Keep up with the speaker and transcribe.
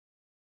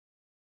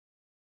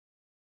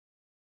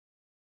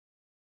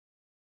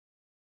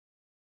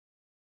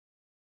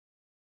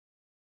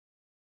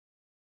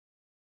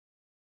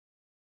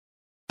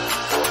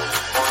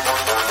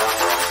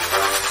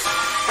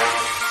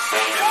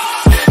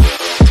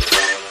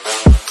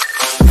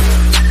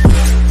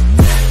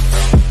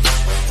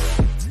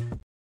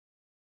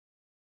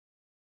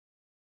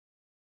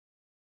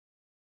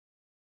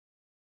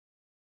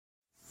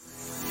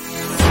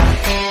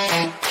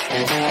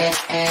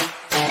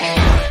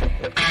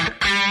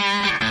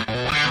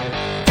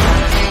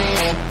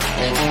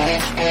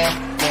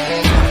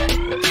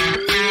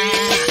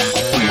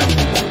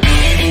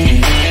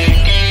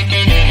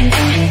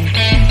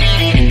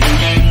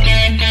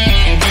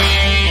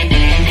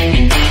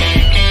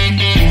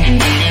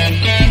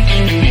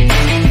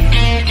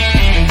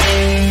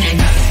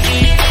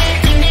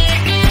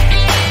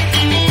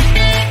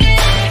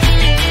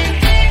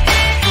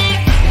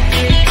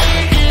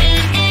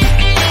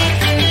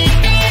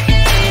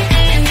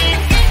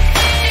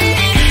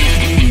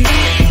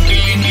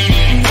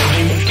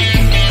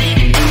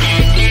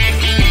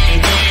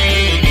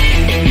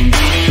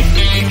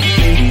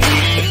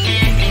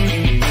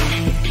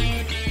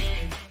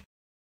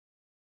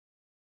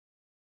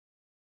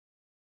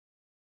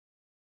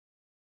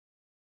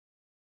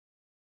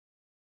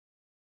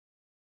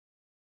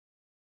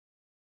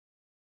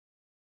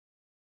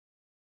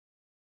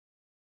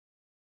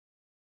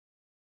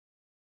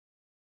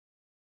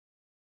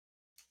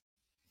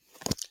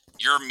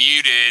You're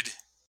muted.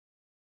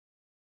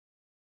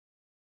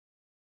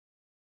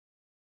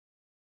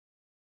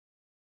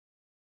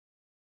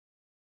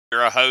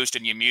 You're a host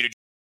and you muted.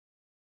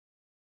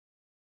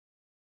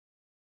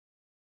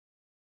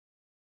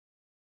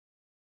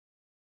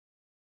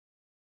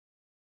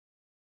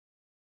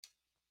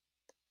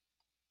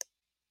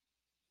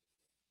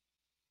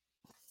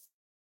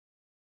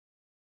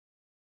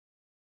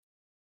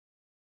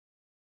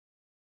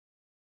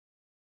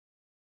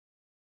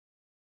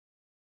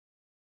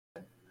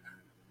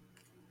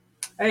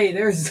 Hey,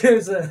 there's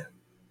a.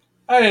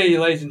 Hey,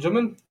 ladies and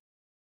gentlemen.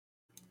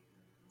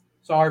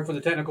 Sorry for the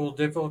technical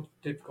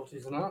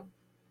difficulties tonight.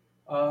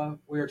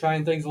 We are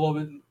trying things a little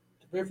bit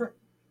different.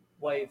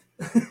 Wave.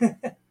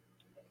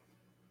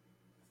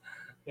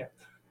 Yeah.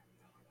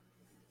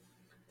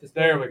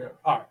 There we go.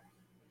 All right.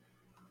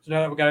 So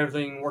now that we got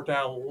everything worked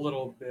out a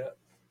little bit,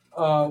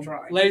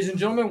 ladies and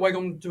gentlemen,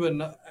 welcome to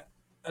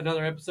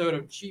another episode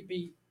of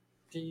Cheapy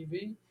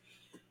TV.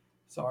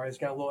 Sorry, it's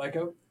got a little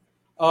echo.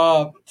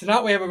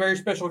 Tonight we have a very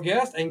special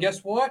guest, and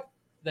guess what?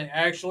 They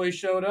actually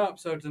showed up.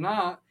 So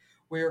tonight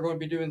we are going to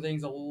be doing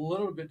things a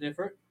little bit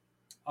different.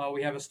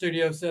 We have a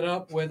studio set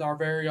up with our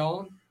very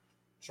own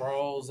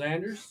Charles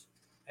Anders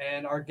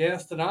and our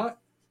guest tonight,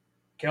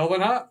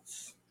 Kelvin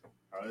Hotz.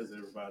 How is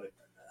everybody?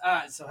 All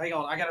right, so hang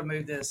on. I got to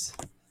move this.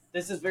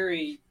 This is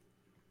very,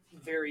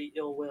 very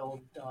ill will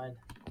done.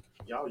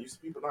 Y'all used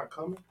to people not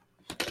coming?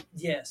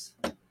 Yes.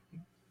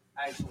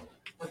 Actually.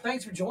 But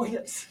thanks for joining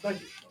us.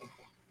 Thank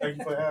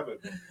you for having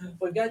me.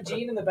 We've got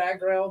Gene in the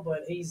background,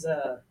 but he's,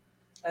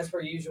 as per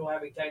usual,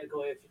 having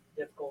technical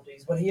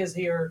difficulties. But he is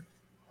here,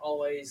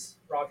 always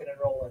rocking and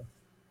rolling.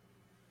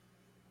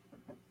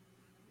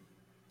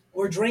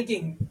 We're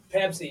drinking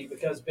Pepsi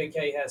because Big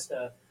K has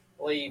to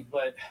leave,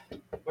 but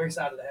we're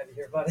excited to have you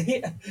here,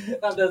 buddy.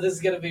 I know this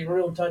is going to be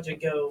real touch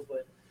and go,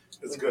 but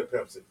It's good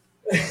Pepsi.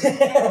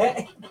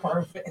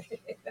 Perfect.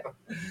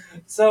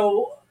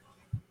 So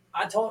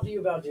I talked to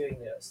you about doing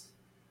this,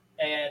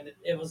 and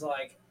it was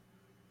like,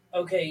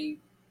 okay,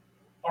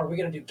 are we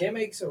going to do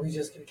gimmicks, or are we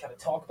just going to kind of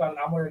talk about it?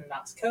 I'm wearing a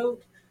nice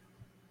coat,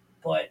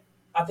 but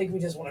I think we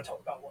just want to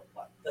talk about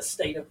like the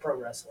state of pro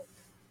wrestling,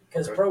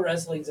 because Okay. pro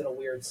wrestling's in a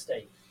weird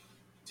state.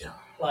 Yeah.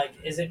 Like,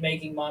 is it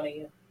making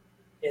money?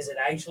 Is it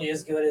actually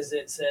as good as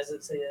it says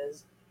it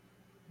is?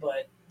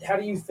 But how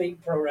do you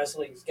think pro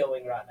wrestling's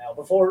going right now?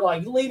 Before,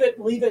 like, leave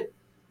it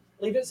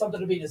something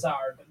to be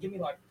desired. But give me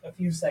like a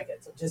few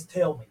seconds and just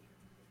tell me.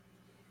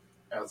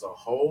 As a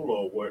whole,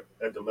 or what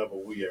at the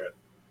level we at?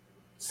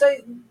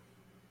 Say,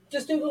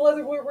 just do the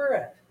leather where we're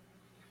at.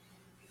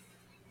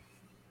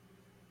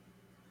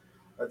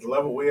 At the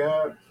level we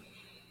at?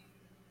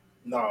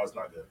 No, it's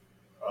not good.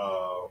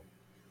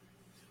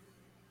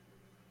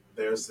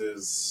 There's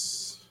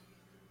this.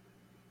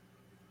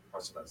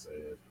 How should I say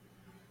it?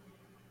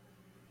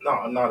 No,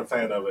 I'm not a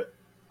fan of it.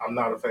 I'm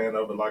not a fan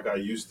of it like I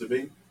used to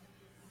be.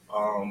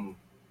 Um,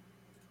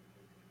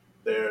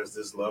 there's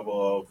this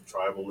level of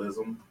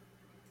tribalism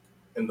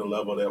in the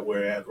level that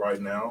we're at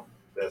right now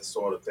that's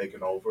sort of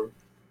taken over,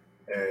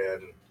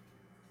 and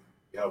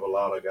you have a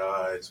lot of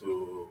guys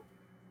who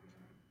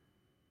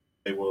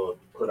they will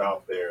put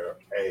out there,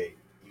 hey,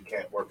 you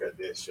can't work at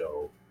this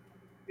show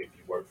if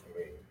you work for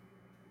me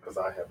because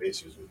I have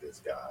issues with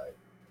this guy.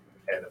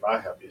 And if I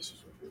have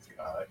issues with this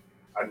guy,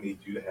 I need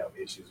you to have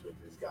issues with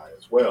this guy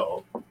as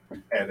well.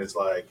 And it's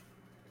like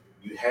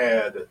you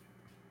had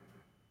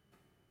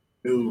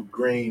new,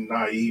 green,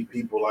 naive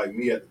people like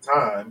me at the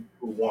time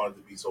who wanted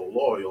to be so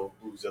loyal,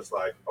 who's just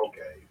like,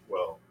 okay,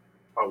 well,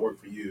 if I work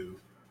for you,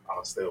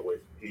 I'll stay away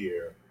from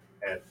here.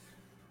 And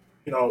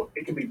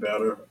it can be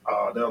better.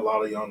 There are a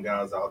lot of young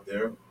guys out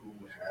there who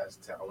has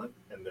talent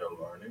and they're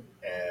learning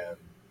and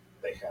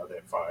they have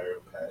that fire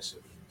and passion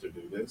to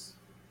do this.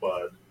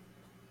 But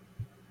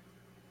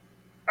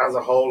as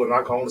a whole, and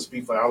I can only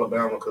speak for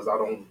Alabama because I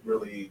don't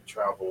really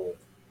travel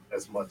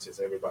as much as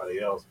everybody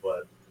else,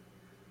 but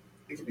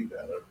it could be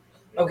better.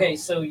 Okay,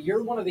 so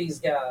you're one of these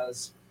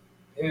guys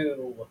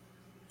who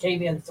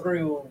came in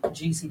through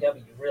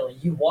GCW. Really,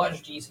 you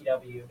watched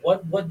GCW.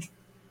 What?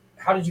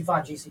 How did you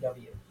find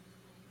GCW?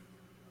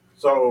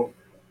 So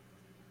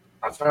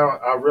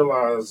I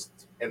realized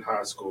in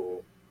high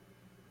school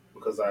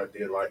because I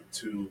did like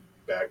 2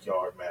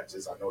 backyard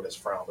matches. I know that's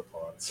frowned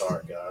upon.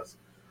 Sorry, guys.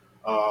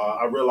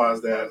 I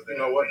realized that you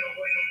know what.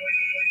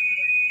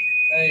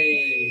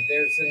 Hey,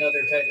 there's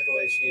another technical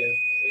issue.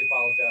 We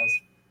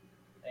apologize.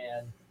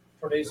 And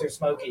producer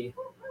Smokey,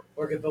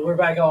 we're good, but we're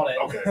back on it.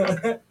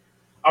 Okay.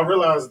 I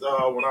realized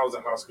when I was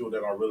in high school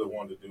that I really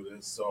wanted to do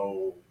this.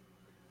 So,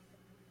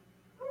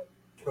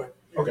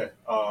 okay,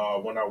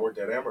 when I worked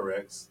at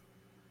Amerex,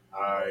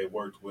 I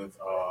worked with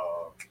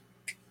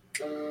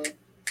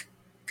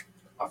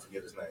I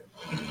forget his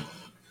name,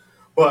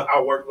 but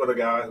I worked with a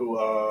guy who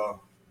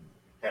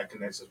had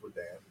connections with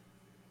Dan.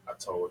 I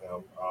told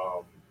him,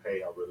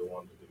 "Hey, I really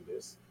wanted to do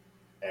this,"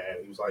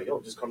 and he was like, "Yo,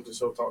 just come to the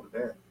show, talk to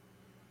Dan."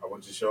 I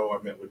went to the show.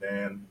 I met with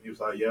Dan. He was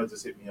like, "Yeah,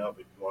 just hit me up if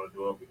you want to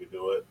do it. We could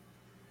do it."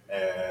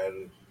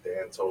 And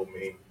Dan told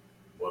me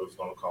what it was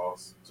going to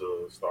cost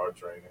to start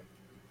training.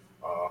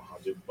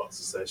 $100 a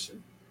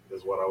session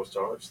is what I was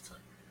charged.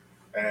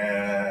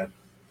 And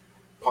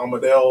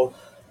Palmdale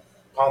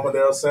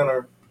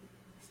Center,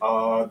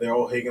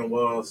 Daryl Hagan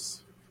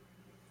was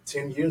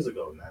 10 years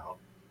ago now,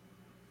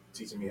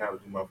 teaching me how to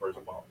do my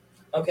first ball.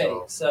 Okay,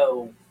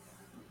 so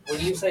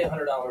when you say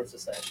 $100 a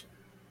session,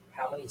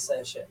 how many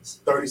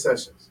sessions? 30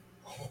 sessions.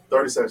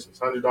 30 sessions.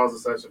 $100 a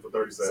session for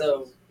 30 sessions.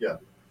 So yeah.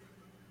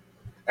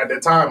 At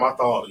that time, I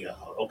thought, yeah,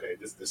 okay,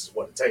 this is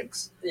what it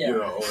takes. Yeah. You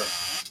know,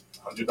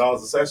 $100 a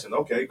session.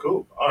 Okay,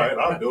 cool. All right,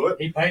 I'll do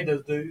it. He paid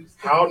those dues.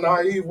 How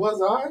naive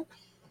was I?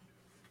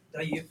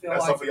 Do you feel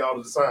That's like up for y'all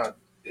to decide.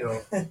 You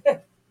know,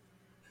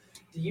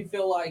 do you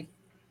feel like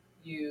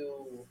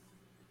you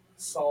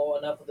saw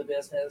enough of the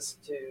business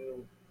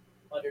to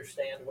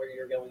understand where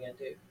you're going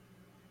into?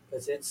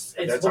 Because it's At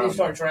when that you time,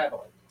 start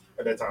traveling.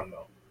 at that time,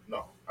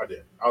 no, I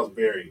didn't. I was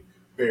very,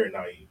 very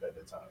naive at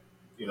that time.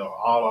 You know,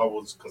 all I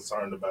was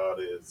concerned about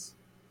is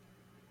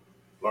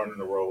learning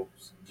the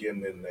ropes,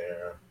 getting in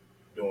there,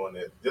 doing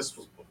it. This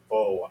was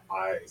before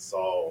I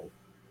saw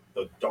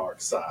the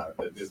dark side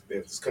that this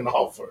business can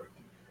offer.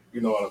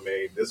 You know what I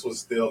mean? This was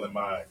still in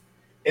my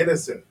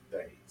innocent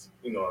days.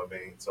 You know what I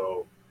mean?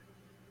 So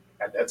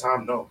at that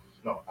time, no,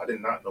 I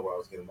did not know what I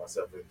was getting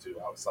myself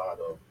into outside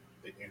of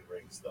the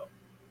in-ring stuff.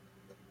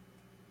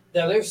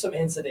 Now, there's some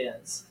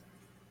incidents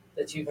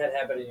that you've had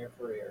happen in your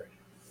career,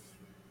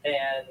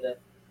 and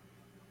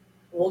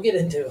we'll get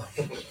into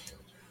them.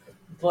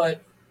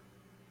 But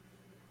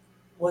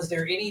was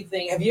there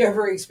anything? Have you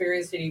ever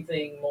experienced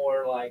anything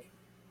more like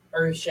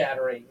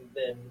earth-shattering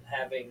than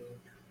having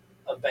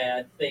a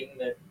bad thing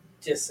that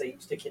just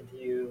seems to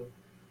continue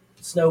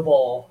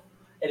snowball,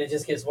 and it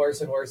just gets worse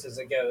and worse as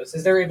it goes?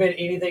 Has there been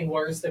anything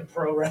worse than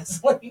pro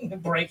wrestling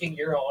breaking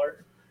your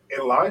heart?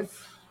 In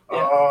life,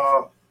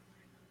 Yeah.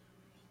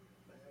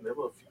 man, there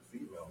were a few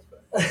females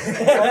back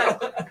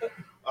then.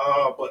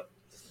 But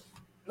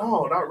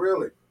no, not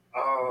really.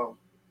 I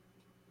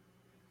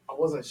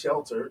wasn't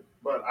sheltered,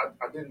 but I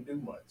didn't do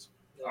much.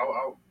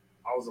 I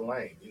was a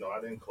lame. You know, I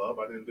didn't club.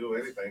 I didn't do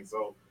anything.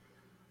 So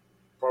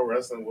pro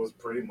wrestling was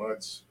pretty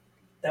much.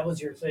 That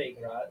was your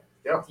thing, right?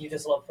 Yeah. You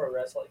just love pro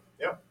wrestling?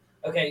 Yeah.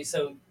 Okay,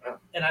 so, Yeah.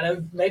 and I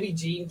know maybe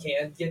Gene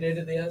can get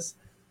into this,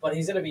 but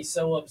he's going to be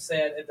so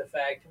upset at the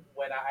fact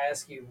when I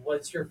ask you,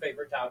 what's your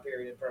favorite time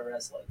period in pro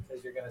wrestling?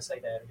 Because you're going to say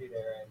that, and he's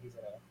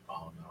going to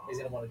Oh no. he's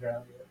gonna want to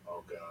drown you.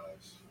 Oh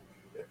gosh.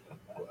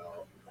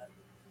 Well,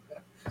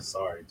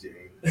 sorry,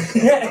 Gene.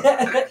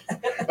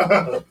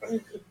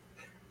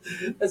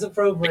 That's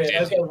appropriate.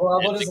 Okay, well, I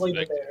want to just leave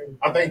it there.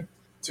 I think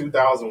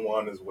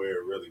 2001 is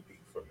where it really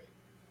peaked for me.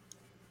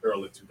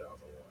 Early 2001.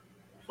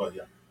 But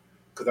yeah,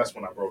 because that's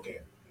when I broke in,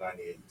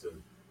 98 to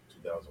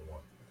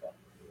 2001. Okay.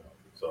 You know,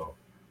 so,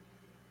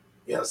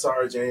 yeah,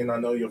 sorry, Jane. I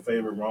know your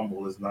favorite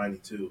Rumble is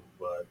 92,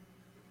 but,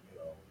 you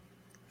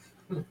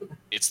know,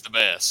 It's the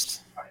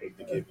best. I hate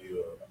to give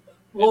you a.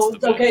 Well, the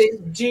best. okay,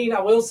 Gene,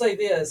 I will say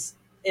this.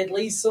 At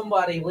least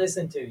somebody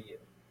listened to you.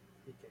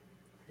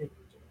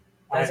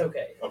 That's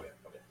okay. Okay.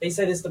 He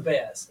said it's the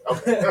best.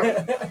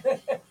 Okay.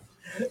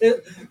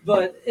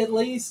 But at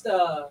least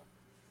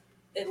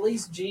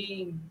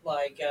Gene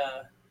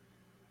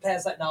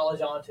pass that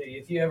knowledge on to you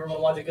if you ever want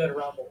to watch a good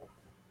Rumble.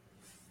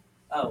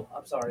 Oh,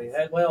 I'm sorry.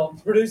 Well,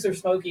 producer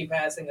Smokey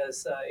passing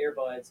us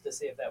earbuds to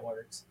see if that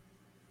works.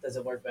 Does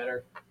it work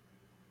better?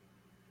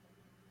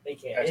 He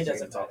can't. Ask It Gene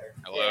doesn't to talk. matter.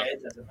 Hello? Yeah,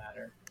 it doesn't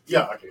matter.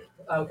 Yeah, I can.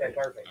 Okay,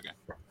 perfect. Okay.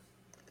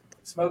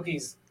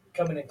 Smokey's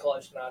coming in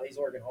clutch tonight. He's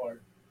working hard.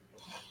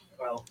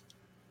 Well,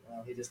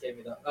 he just gave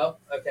me the. Oh,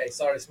 okay.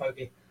 Sorry,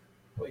 Smokey.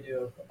 We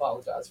do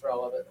apologize for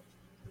all of it.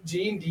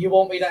 Gene, do you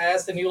want me to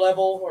ask the new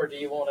level, or do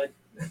you want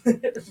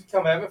to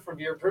come at it from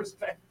your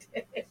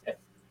perspective?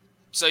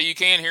 So you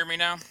can hear me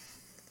now?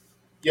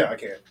 Yeah, I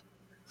can.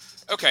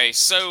 Okay,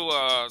 so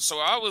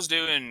I was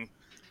doing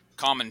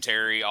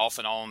commentary off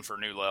and on for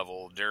New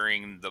Level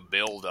during the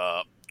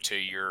build-up to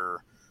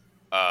your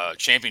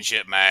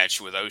championship match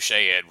with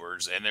O'Shea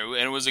Edwards, and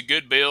it was a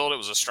good build. It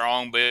was a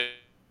strong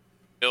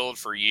build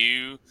for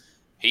you.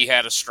 He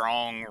had a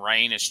strong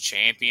reign as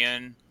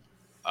champion.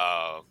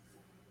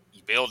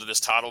 You built to this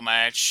title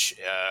match.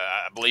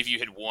 I believe you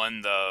had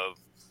won the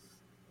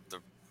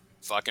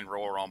fucking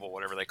Royal Rumble,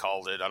 whatever they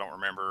called it. I don't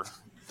remember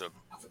the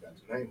I forgot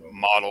your name.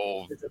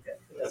 model It's okay.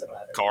 It doesn't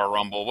matter. car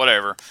rumble,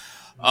 whatever.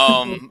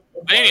 But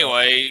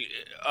anyway,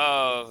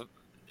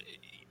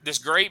 this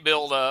great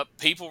build up.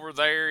 People were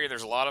there.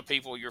 There's a lot of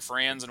people, your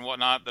friends and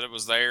whatnot, that it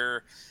was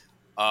there.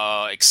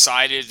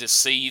 Excited to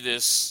see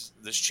this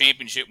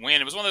championship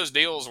win. It was one of those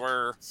deals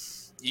where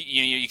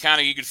you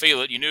could feel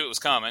it. You knew it was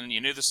coming.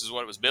 You knew this is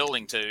what it was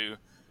building to,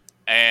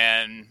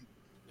 and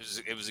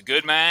it was a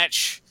good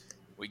match.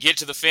 We get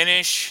to the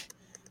finish,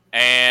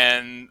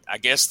 and I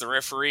guess the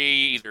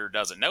referee either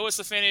doesn't know it's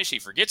the finish, he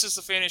forgets it's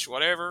the finish,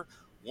 whatever.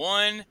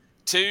 1,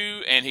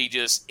 2, and he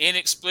just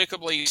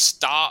inexplicably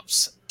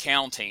stops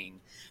counting.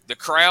 The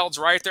crowd's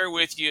right there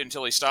with you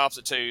until he stops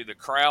at 2. The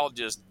crowd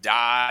just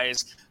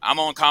dies. I'm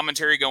on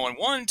commentary going,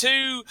 1,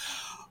 2,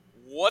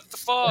 what the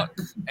fuck?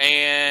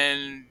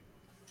 And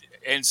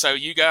and so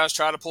you guys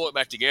try to pull it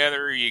back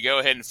together. You go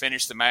ahead and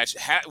finish the match.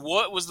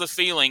 What was the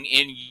feeling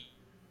in?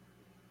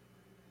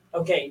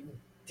 Okay,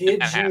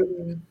 did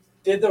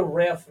the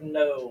ref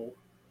know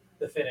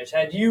the finish?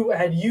 Had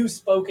you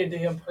spoken to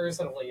him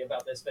personally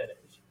about this finish?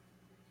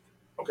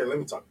 Okay, let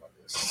me talk about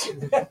this.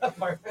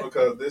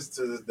 Because this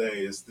to this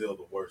day is still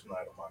the worst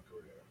night of my career.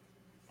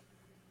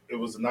 It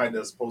was a night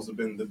that's supposed to have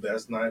been the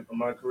best night of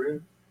my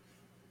career,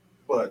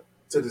 but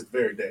to this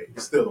very day,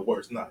 it's still the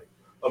worst night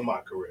of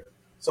my career.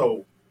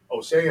 So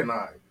O'Shea and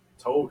I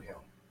told him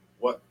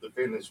what the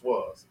finish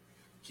was.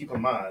 Keep in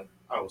mind,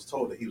 I was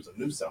told that he was a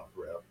New South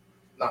rep.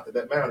 Not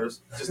that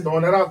matters. Just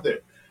throwing that out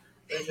there.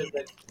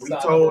 We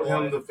told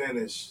him the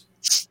finish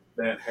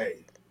that,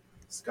 hey,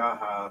 Sky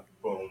High,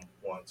 boom,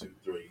 1, 2,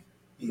 3.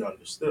 He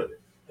understood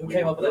it. Who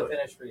came up with that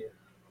finish for you?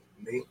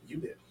 Me, you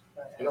did.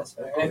 You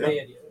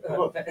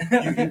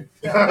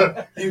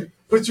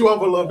put you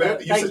up a little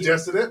bit. You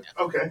suggested it.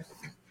 Okay.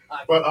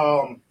 But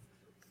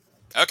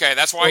okay,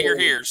 that's why you're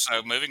here.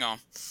 So moving on.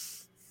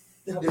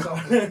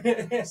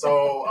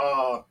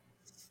 So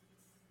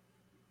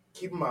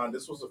keep in mind,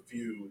 this was a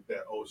feud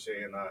that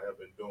O'Shea and I have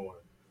been doing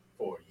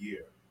for a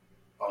year,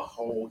 a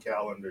whole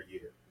calendar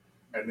year,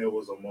 and it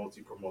was a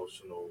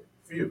multi-promotional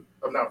feud.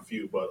 Not a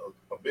feud, but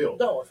a build.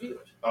 No, a feud.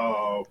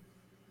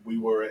 We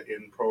were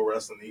in Pro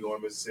Wrestling Eagle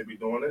in Mississippi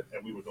doing it,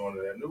 and we were doing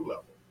it at New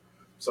Level.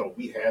 So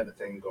we had the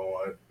thing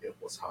going. It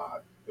was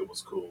hot. It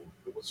was cool.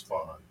 It was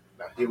fun.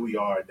 Now, here we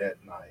are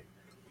that night.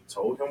 We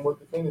told him what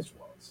the finish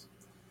was.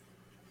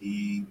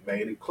 He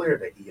made it clear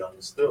that he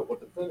understood what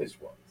the finish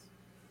was.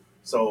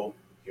 So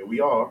here we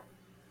are.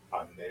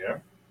 I'm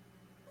there.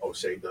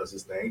 O'Shea does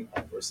his thing.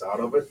 I burst out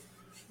of it.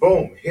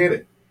 Boom, hit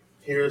it.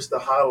 Here's the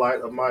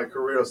highlight of my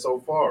career so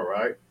far,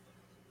 right?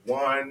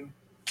 1,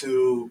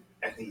 2,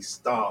 and he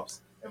stops.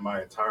 And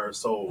my entire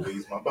soul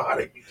leaves my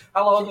body.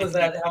 How long was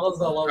that? How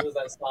long was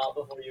that stop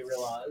before you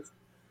realized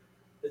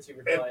that you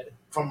were done?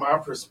 From my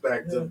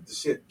perspective, the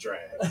shit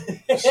dragged.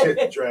 The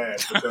shit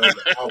dragged because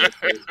I was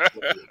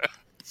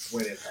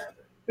when it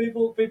happened.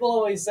 People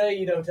always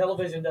say,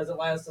 television doesn't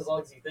last as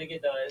long as you think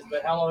it does.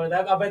 But how long?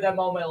 I bet that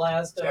moment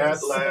lasted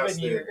 7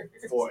 years.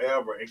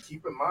 Forever. And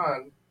keep in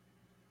mind,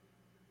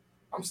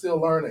 I'm still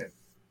learning.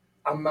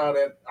 I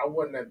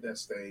wasn't at that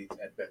stage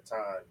at that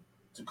time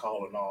to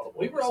call an audible.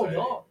 We were all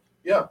young.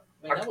 Yeah.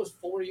 That was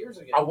 4 years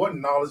ago. I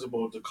wasn't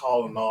knowledgeable to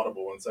call an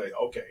audible and say,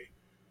 okay,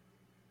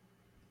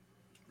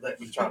 let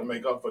me try to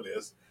make up for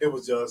this. It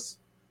was just,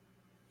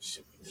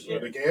 should we do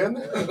it again?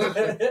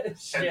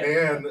 And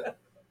then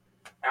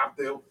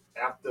after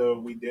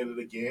we did it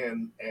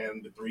again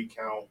and the 3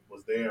 count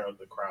was there,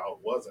 the crowd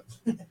wasn't.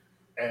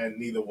 And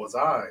neither was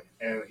I.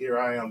 And here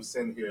I am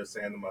sitting here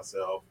saying to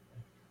myself,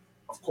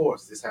 of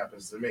course, this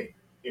happens to me.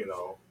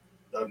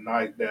 The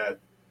night that,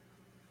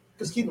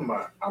 because keep in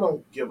mind, I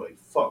don't give a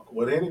fuck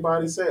what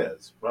anybody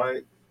says,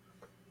 right?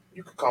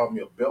 You could call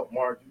me a belt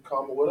mark, you can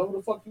call me whatever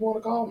the fuck you want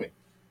to call me.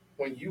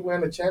 When you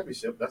win a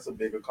championship, that's a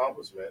big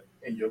accomplishment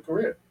in your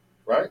career,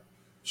 right?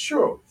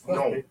 Sure, you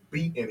don't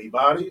beat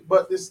anybody,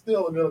 but it's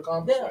still a good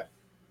accomplishment.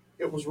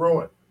 Yeah. It was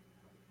ruined.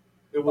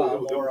 It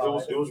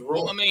was ruined.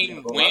 Well, I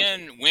mean,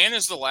 when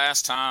is the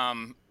last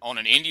time on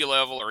an indie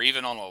level or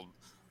even on a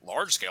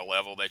large scale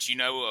level that you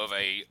know of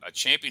a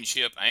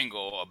championship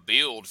angle, a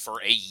build for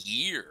a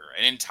year,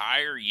 an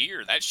entire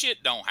year? That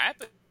shit don't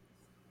happen.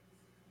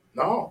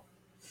 No.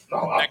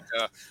 Like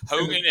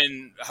Hogan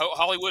and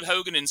Hollywood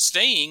Hogan and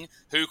Sting,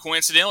 who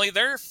coincidentally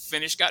their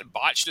finish got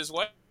botched as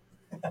well.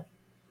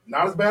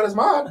 Not as bad as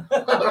mine.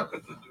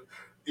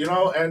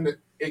 And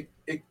it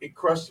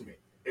crushed me.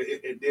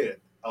 It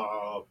did.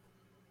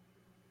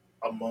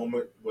 A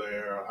moment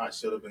where I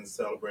should have been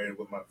celebrating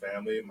with my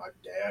family. My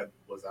dad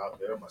was out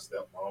there. My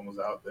stepmom was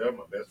out there.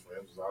 My best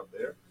friend was out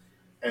there.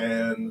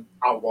 And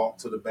I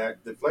walked to the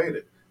back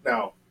deflated.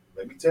 Now,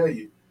 let me tell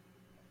you,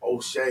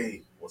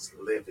 O'Shea was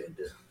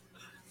livid.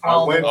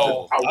 I went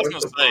to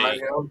find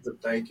him to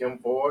thank him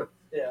for it.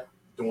 Yeah.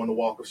 Doing the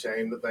walk of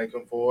shame to thank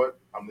him for it.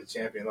 I'm the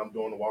champion. I'm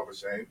doing the walk of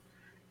shame.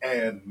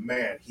 And,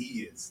 man,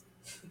 he is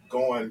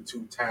going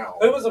to town.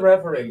 Who was the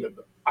referee?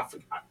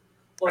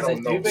 Was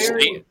it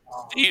Dewberry?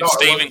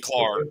 Stephen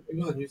Clark.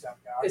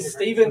 It's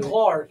Stephen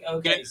Clark.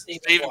 Okay,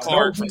 Stephen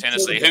Clark from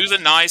Tennessee. Who's a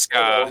nice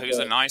guy.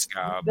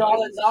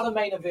 Not a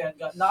main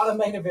event. Not a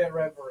main event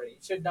referee.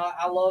 Should not.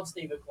 I love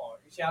Stephen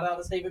Clark. Shout out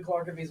to Stephen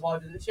Clark if he's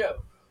watching the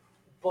show.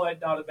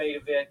 But not a main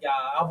event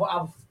guy.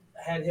 I've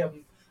had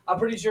him. I'm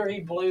pretty sure he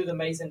blew the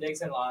Mason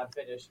Dixon line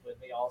finish with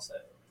me also.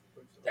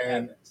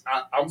 And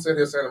I'm sitting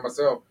here saying to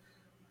myself,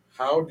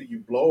 how do you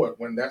blow it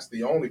when that's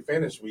the only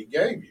finish we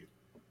gave you?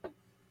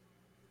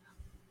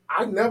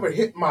 I never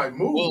hit my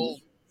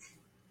move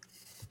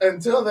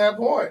until that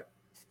point.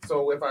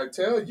 So if I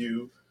tell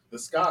you the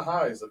Sky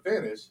High is a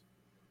finish,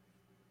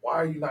 why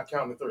are you not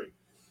counting 3?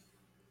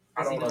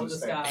 I don't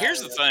understand.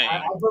 Here's the thing.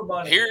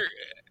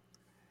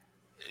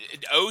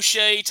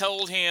 O'Shea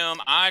told him,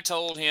 I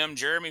told him,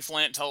 Jeremy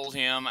Flint told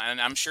him, and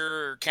I'm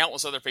sure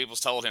countless other people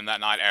told him that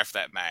night after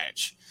that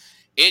match.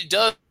 It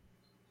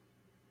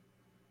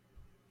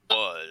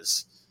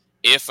was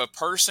if a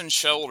person's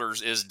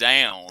shoulders is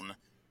down,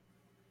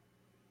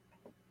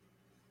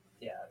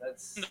 Yeah,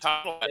 that's the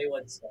title, they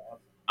would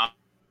stop.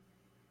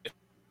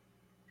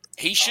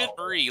 he should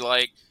agree.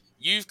 Like,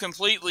 you've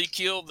completely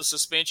killed the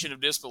suspension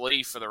of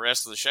disbelief for the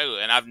rest of the show,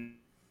 and I've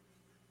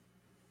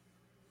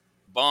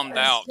bummed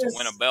out to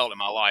win a belt in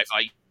my life.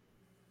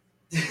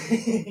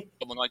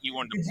 Something like you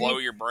wanted to blow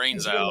your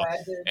brains out,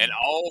 and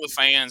all the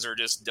fans are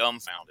just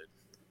dumbfounded.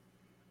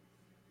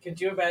 Could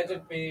you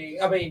imagine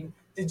being? I mean,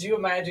 did you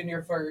imagine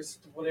your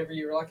first whenever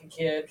you were like a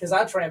kid? Because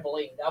I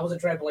trampolined. I was a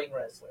trampoline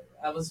wrestler.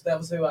 That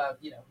was who I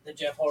the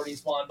Jeff Hardy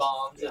Swan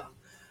Bombs and.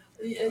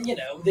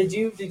 Did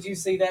you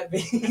see that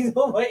being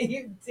the way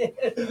you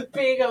did,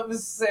 being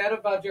upset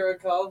about your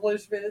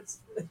accomplishments?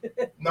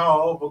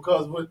 No,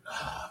 because with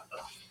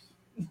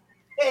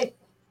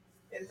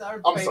it's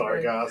our I'm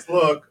sorry, guys.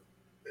 Look,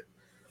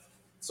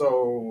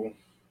 so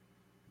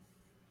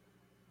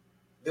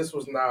this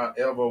was not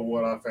ever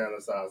what I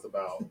fantasized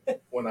about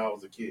when I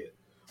was a kid.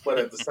 But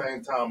at the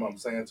same time, I'm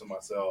saying to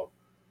myself,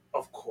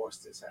 of course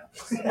this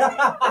happens,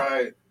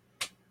 right?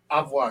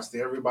 I've watched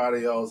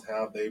everybody else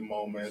have their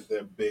moment,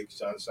 their big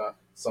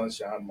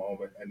sunshine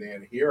moment, and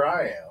then here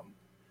I am,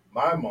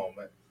 my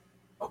moment.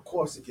 Of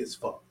course, it gets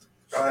fucked,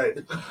 right?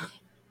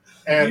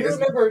 And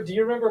do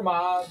you remember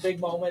my big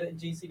moment at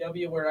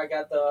GCW where I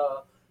got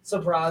the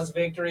surprise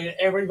victory and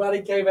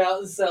everybody came out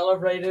and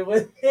celebrated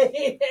with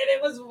me?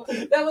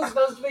 And that was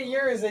supposed to be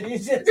yours, and you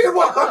just it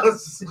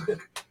was.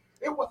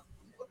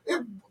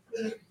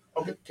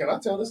 Okay, can I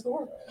tell this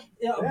story?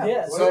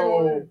 Yeah.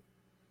 So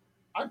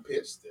I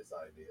pitched this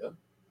idea,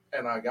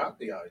 and I got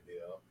the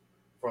idea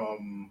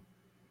from.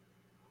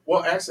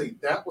 Well, actually,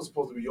 that was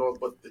supposed to be yours,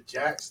 but the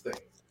Jax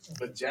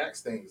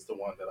thing is the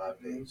one that I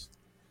pitched.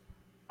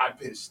 I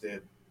pitched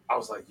it. I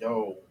was like,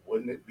 "Yo,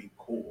 wouldn't it be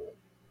cool?"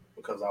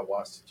 Because I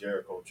watched the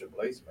Jericho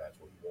Triple H match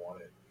where he won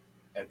it,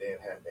 and then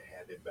had to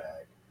hand it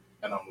back,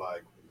 and I'm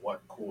like,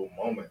 "What cool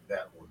moment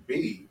that would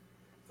be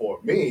for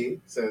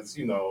me?" Since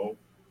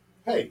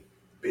hey,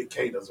 Big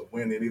K doesn't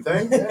win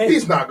anything.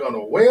 He's not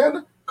gonna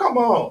win. Come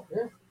on,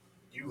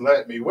 you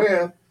let me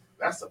win.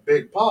 That's a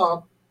big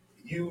pop.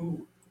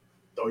 You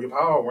throw your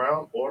power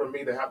around, order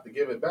me to have to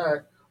give it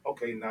back.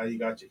 Okay, now you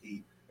got your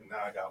heat, and now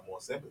I got more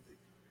sympathy.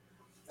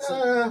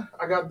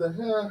 I got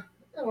that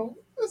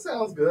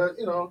sounds good.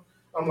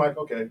 I'm like,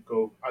 okay,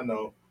 cool. I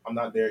know I'm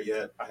not there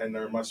yet. I hadn't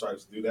earned my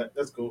stripes to do that.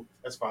 That's cool.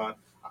 That's fine.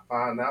 I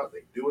find out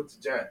they do it to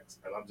Jax,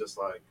 and I'm just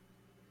like,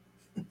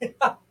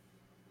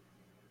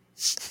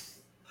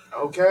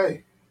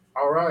 okay,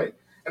 all right.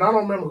 And I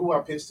don't remember who I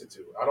pitched it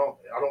to. I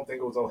don't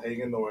think it was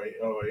O'Hagan or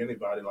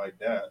anybody like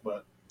that.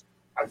 But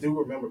I do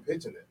remember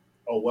pitching it,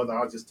 or whether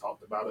I just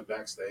talked about it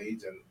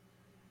backstage and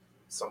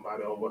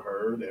somebody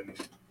overheard, and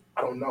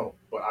I don't know.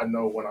 But I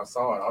know when I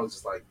saw it, I was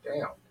just like,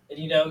 damn.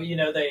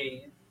 And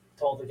they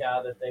told the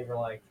guy that they were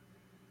like,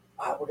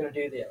 we're gonna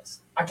do this.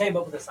 I came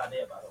up with this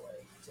idea, by the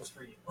way, just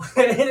for you.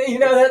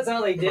 That's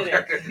how they did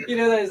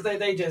it.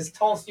 They just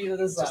tossed you to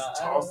the side. Just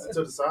tossed it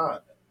to the side,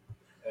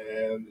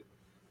 and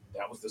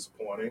that was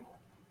disappointing.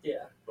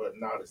 Yeah, but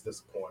not as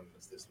disappointing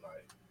as this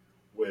night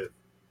with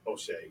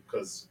O'Shea,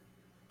 because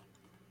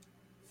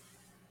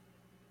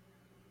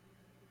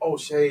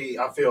O'Shea,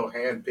 I feel,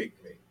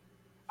 handpicked me.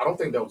 I don't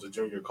think that was a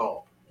junior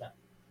call. No.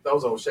 That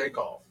was O'Shea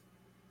call.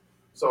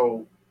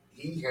 So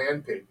he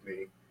handpicked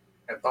me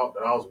and thought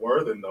that I was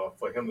worthy enough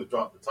for him to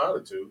drop the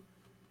title to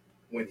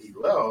when he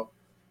left.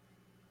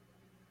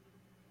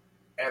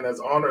 And as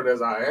honored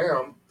as I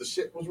am, the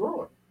shit was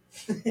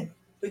ruined.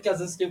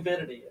 Because of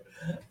stupidity.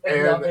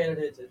 And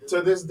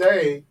to this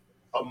day,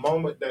 a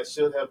moment that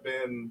should have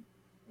been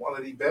one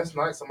of the best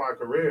nights of my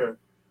career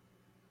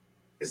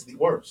is the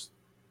worst.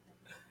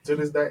 To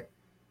this day.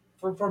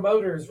 For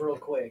promoters, real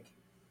quick,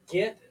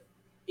 get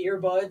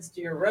earbuds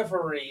to your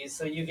referees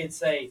so you can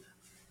say,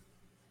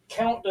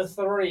 count to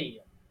 3.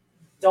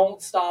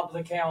 Don't stop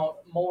the count,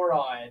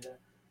 moron.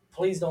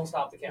 Please don't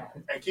stop the count.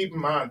 And keep in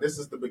mind, this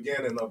is the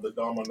beginning of the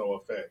domino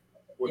effect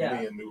with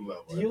me and New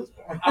Level.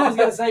 I was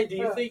going to say, do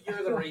you think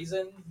you're the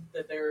reason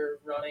that they're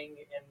running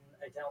in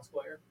a town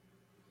square?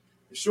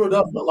 It sure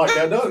does look like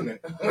that, doesn't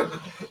it?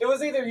 It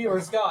was either you or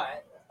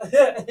Scott.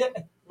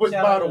 Which,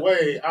 by the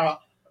way, I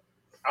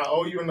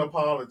owe you an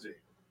apology.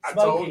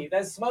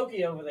 That's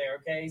Smokey over there,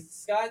 okay?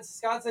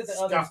 Scott's at the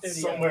other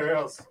studio. Somewhere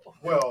else.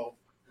 Well,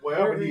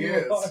 wherever he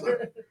is,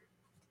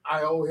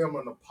 I owe him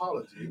an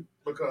apology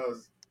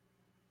because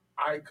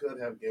I could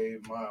have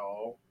gave my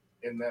all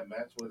in that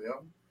match with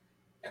him,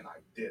 and I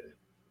didn't.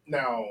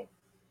 Now,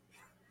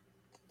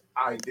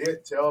 I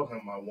did tell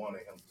him I wanted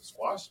him to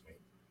squash me,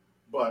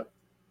 but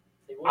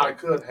I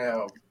could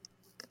have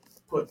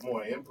put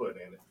more input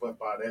in it. But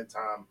by that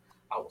time,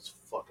 I was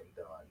fucking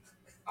done.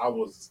 I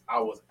was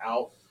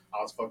out.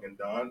 I was fucking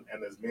done.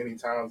 And as many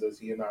times as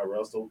he and I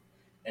wrestled,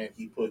 and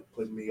he put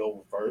me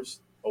over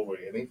first over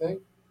anything,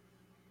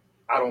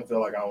 I don't feel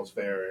like I was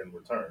fair in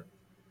return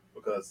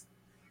because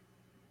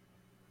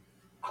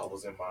I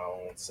was in my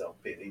own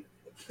self-pity.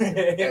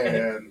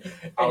 And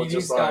I was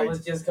just Scott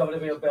was just coming to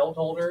be a belt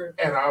holder.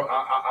 And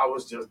I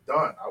was just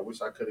done. I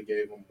wish I could have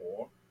gave him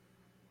more.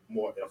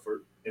 more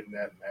effort in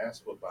that match,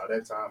 but by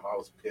that time I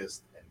was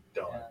pissed and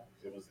done. Yeah.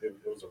 It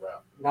was a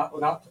wrap.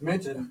 Not to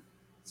mention,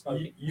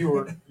 you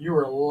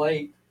were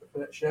late for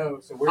that show,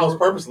 so I was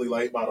purposely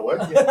late, by the way.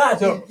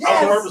 So,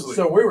 I was purposely.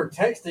 So we were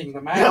texting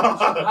the match.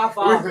 High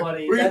five,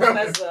 buddy.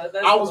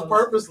 I was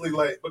purposely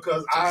late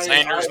because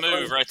Sanders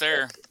move right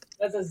there.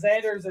 That's a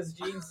Sanders, as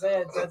Gene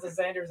said. That's a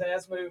Sanders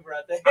ass move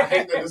right there. I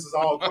hate that this is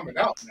all coming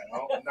out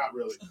now. Not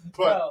really,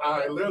 but No,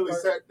 I literally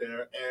sat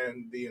there,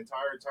 and the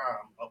entire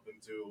time up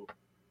until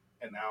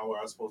an hour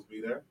I was supposed to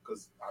be there,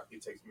 because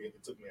it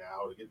took me an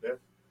hour to get there.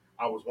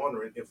 I was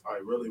wondering if I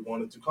really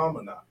wanted to come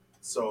or not.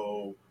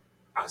 So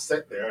I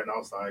sat there and I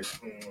was like,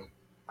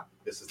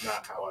 this is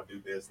not how I do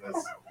business.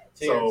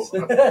 Cheers.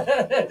 So,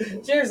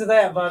 cheers to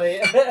that, buddy.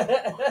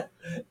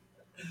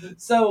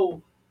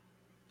 So,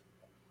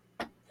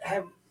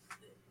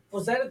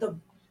 was that at the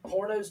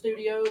porno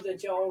studio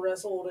that y'all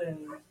wrestled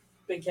and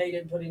Big K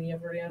didn't put any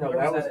effort in? No, Where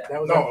that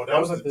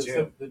was was at the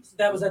gym.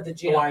 That was at the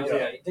gym. Lions,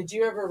 Okay. Did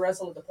you ever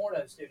wrestle at the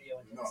porno studio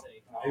in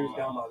Tennessee? No, he was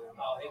done by then.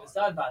 Oh, he was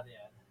done by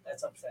then.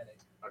 That's upsetting.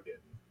 I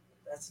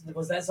didn't.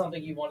 Was that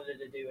something you wanted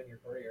to do in your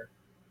career?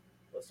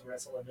 Was to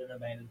wrestle in an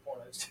abandoned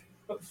porno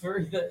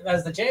studio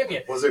as the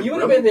champion? Was it you would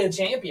really? have been the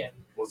champion.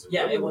 Was it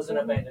Yeah, really it was an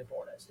abandoned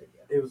porno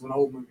studio. It was an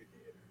old movie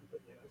theater,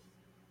 but yes.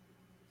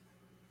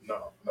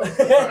 No.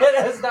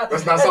 That's not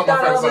something my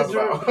how friends the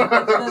talk dream-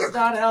 about. That's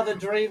not how the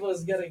dream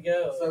was gonna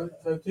go.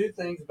 So two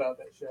things about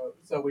that show.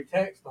 So we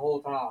text the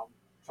whole time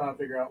trying to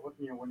figure out when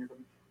you're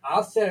coming.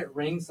 I sat at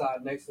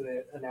ringside next to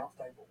the announce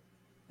table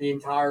the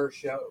entire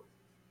show.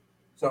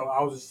 So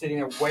I was just sitting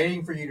there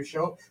waiting for you to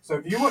show up. So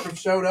if you wouldn't have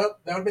showed up,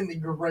 that would have been the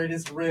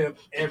greatest rib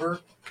ever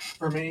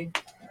for me.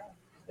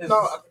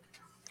 No,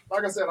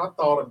 like I said, I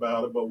thought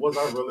about it, but was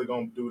I really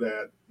going to do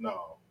that?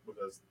 No,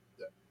 because,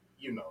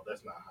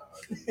 that's not how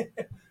I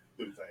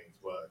do things.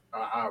 But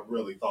I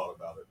really thought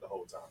about it the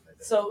whole time.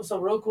 So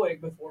real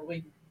quick before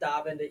we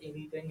dive into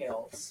anything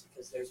else,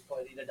 because there's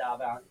plenty to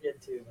dive out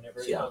into whenever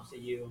it comes to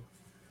you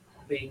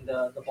being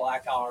the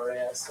Black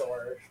RS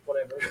or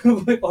whatever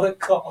we want to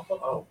call it.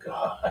 Oh,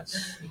 God.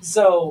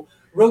 So,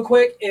 real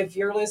quick, if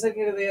you're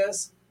listening to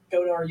this,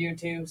 go to our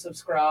YouTube,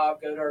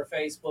 subscribe, go to our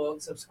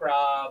Facebook,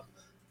 subscribe.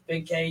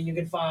 Big K, you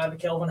can find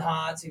Kelvin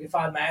Hotz, you can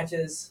find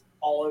matches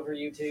all over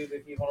YouTube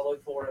if you want to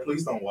look for it.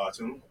 Please don't watch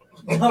them.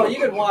 No, you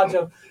can watch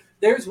them.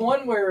 There's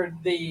one where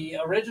the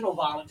original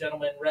Violent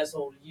Gentleman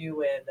wrestled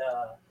you and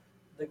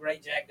the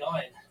great Jack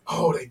Gunn.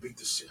 Oh, they beat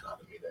the shit out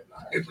of me that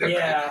night.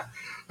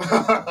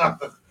 Yeah.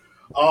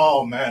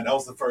 Oh, man, that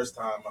was the first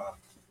time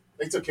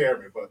they took care of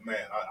me. But, man,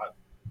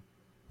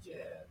 man,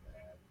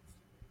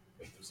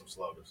 they threw some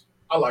sluggers.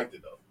 I liked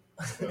it,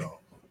 though.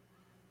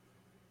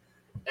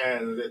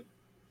 And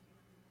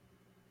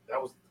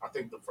that was, I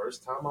think, the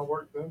first time I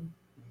worked them,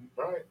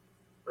 right?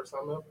 First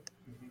time ever.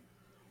 Mm-hmm.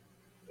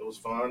 It was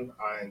fun.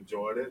 I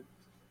enjoyed it.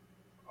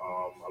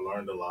 I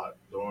learned a lot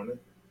during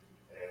it.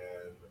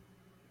 And,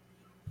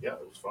 yeah,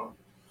 it was fun.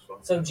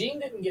 So Gene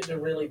didn't get to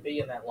really be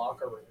in that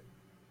locker room.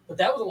 But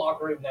that was a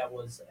locker room that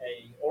was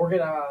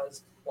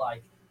organized,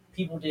 like,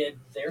 people did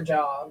their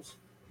jobs,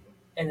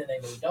 and then they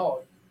moved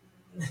on.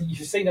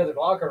 You've seen other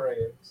locker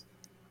rooms.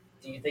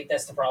 Do you think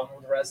that's the problem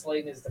with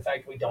wrestling, is the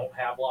fact we don't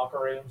have locker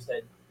rooms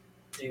that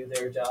do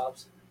their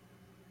jobs?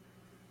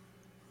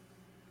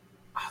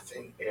 I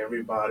think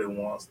everybody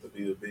wants to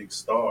be a big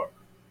star.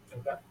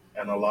 Okay.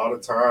 And a lot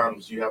of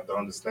times you have to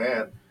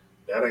understand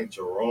that ain't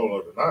your role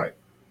of the night.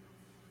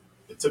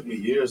 It took me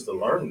years to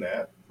learn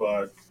that,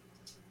 but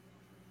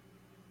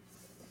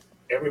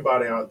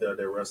everybody out there,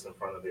 they wrestle in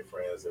front of their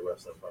friends, they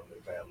wrestle in front of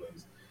their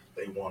families.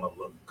 They want to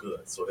look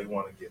good, so they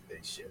want to get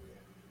their shit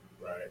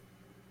in, right?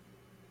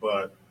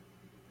 But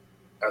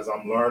as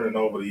I'm learning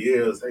over the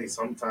years, hey,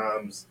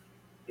 sometimes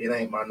it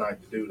ain't my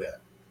night to do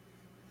that.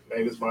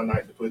 Maybe it's my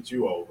night to put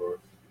you over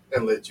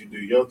and let you do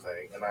your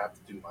thing, and I have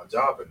to do my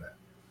job in that.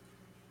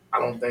 I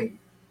don't think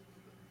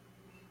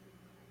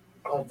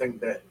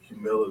that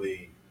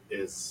humility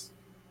is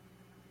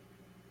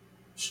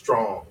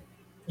strong.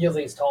 You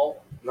think it's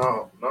tall?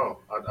 No,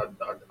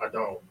 I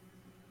don't.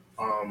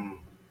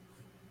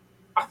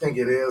 I think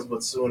it is,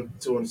 but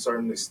to a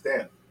certain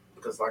extent,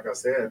 because like I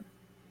said,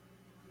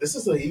 this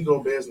is an ego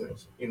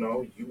business. You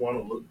want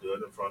to look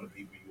good in front of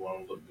people you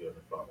want to look good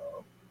in front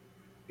of,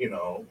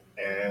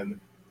 and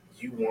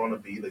you want to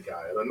be the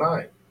guy of the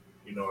night.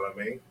 You know what I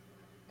mean?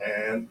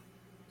 And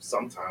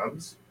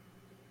sometimes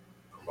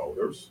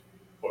promoters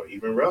or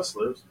even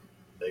wrestlers,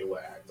 they will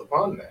act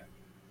upon that.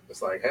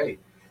 It's like, hey,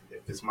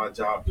 if it's my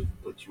job to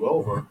put you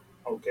over,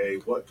 okay,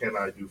 what can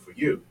I do for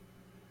you?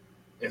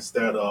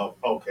 Instead of,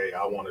 okay,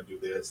 I want to do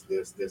this, and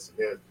this.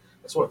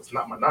 That's what, it's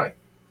not my night.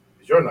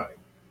 It's your night.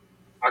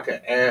 I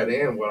can add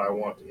in what I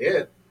want to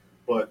hit,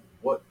 but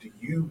what do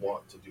you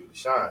want to do to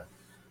shine?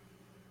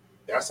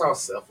 That's how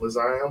selfless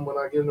I am when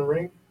I get in the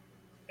ring,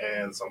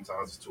 and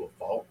sometimes it's to a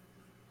fault,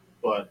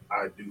 but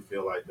I do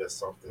feel like that's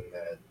something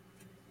that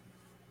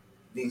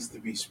needs to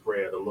be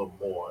spread a little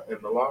more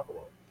in the locker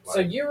room. So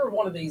you were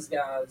one of these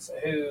guys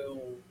who,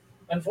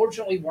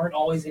 unfortunately, weren't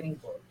always getting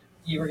booked.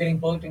 You were getting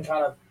booked in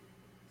kind of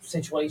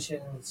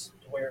situations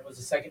where it was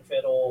a second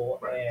fiddle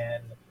Right.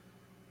 and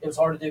it was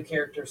hard to do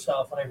character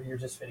stuff whenever you're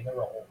just fitting a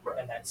role, Right.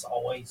 and that's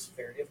always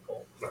very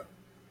difficult. Right.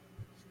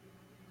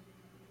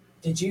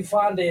 Did you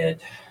find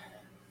it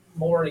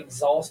more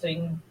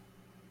exhausting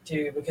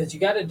because you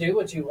got to do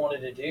what you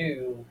wanted to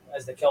do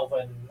as the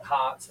Kelvin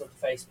Heights with the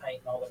face paint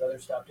and all that other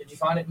stuff? Did you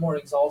find it more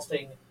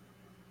exhausting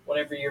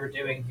whenever you were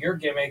doing your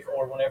gimmick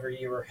or whenever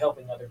you were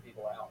helping other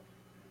people out?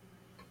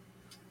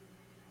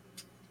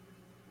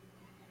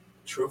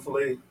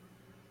 Truthfully,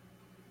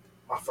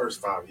 my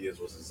first 5 years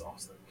was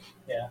exhausting.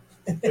 Yeah.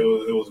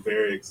 it was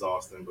very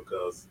exhausting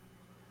because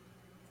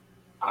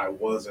I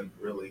wasn't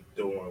really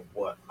doing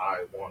what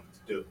I wanted to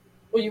do.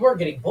 Well, you weren't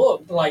getting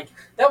booked. Like,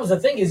 that was the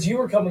thing, is you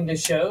were coming to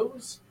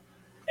shows.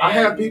 I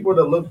had people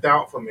that looked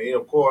out for me.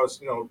 Of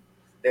course,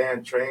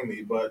 Dan trained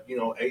me, but,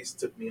 Ace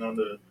took me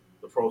under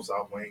the Pro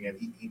South wing and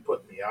he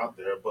put me out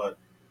there. But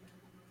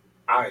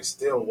I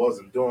still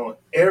wasn't doing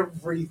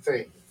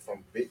everything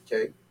from Big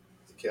K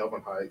to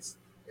Kelvin Heights.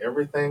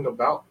 Everything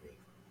about me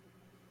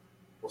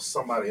was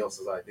somebody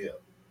else's idea.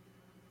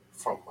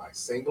 From my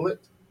singlet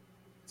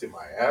to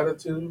my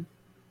attitude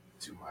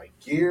to my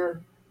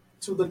gear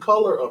to the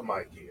color of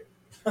my gear.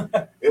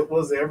 It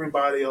was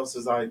everybody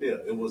else's idea.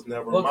 It was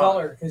never What mine.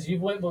 color? Because you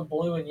went with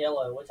blue and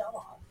yellow, which I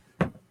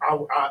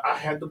like. I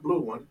had the blue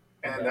one,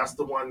 and that's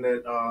the one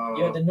that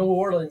you had the New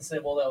Orleans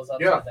symbol that was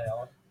upside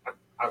down.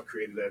 I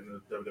created that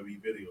in the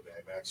WWE video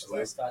game, actually.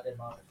 That's Scott did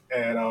mine.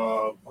 And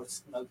or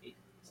Smokey.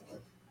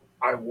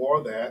 I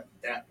wore that.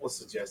 That was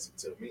suggested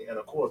to me, and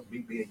of course, me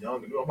being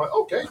young, I'm like,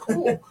 okay,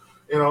 cool.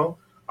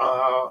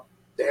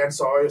 Dan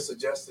Sawyer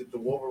suggested the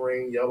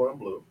Wolverine yellow and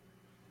blue.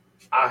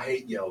 I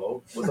hate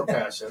yellow with a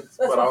passion.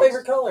 That's my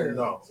favorite color.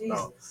 No,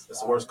 it's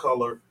the worst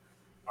color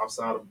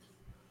outside of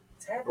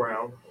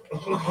brown.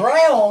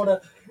 Brown?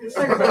 It's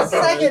my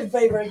second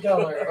favorite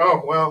color.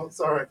 Oh, well,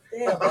 sorry.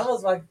 Damn, that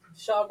was like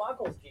Shawn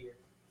Michaels gear.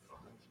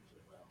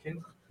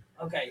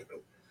 Okay.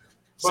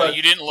 So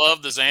you didn't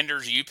love the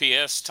Xander's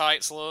UPS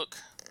tights look?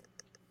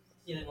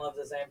 You didn't love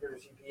the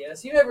Xander's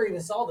UPS? You never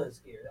even saw those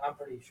gear. I'm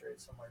pretty sure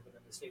it's somewhere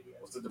within the studio.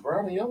 Was it the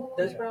brown and yellow?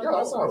 Those brown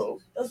I saw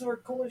those. Those were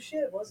cool as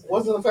shit, wasn't it?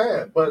 Wasn't a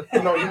fan, but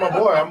you're my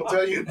boy. I'm gonna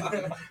tell you.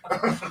 I'm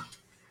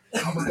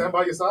gonna stand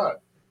by your side.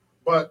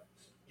 But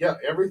yeah,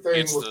 everything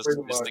was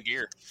pretty much the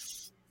gear.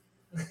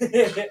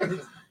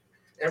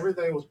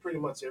 Everything was pretty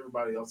much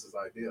everybody else's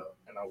idea,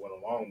 and I went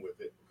along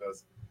with it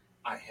because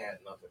I had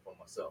nothing for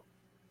myself,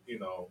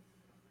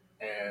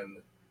 And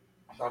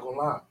I'm not gonna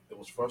lie, it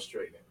was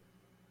frustrating.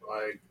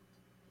 Like,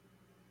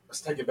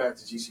 let's take it back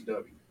to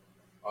GCW.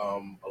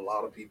 A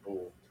lot of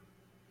people.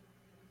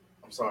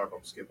 I'm sorry if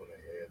I'm skipping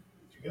ahead.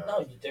 You guys.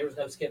 No, there was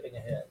no skipping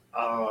ahead.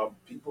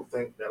 People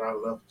think that I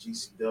left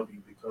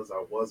GCW because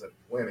I wasn't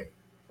winning.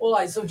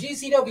 Well, so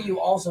GCW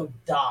also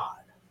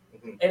died,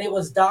 and it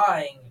was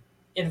dying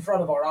in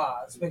front of our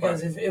eyes.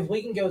 Because if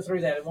we can go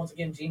through that, and once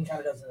again, Gene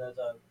kind of does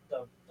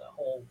the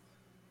whole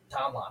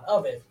timeline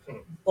of it,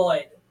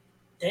 but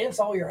Dan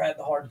Sawyer had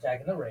the heart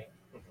attack in the ring,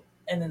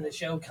 and then the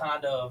show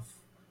kind of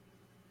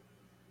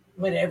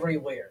went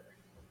everywhere.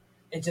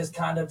 It just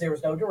kind of, there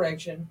was no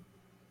direction,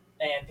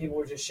 and people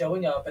were just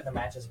showing up, and the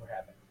matches were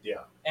happening.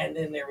 Yeah. And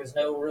then there was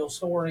no real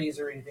stories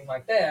or anything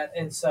like that.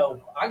 And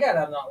so I got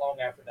out not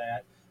long after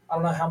that. I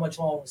don't know how much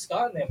long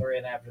Scott and them were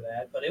in after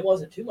that, but it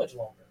wasn't too much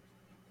longer.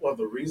 Well,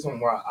 the reason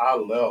why I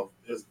left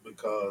is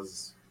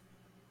because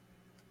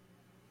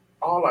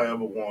all I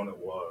ever wanted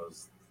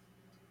was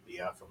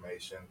the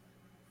affirmation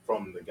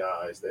from the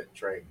guys that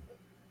trained me.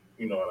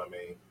 You know what I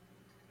mean?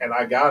 And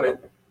I got it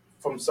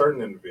from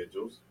certain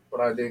individuals, but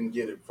I didn't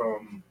get it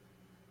from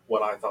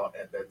what I thought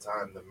at that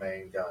time the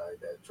main guy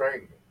that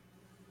trained me.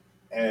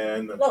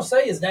 And no,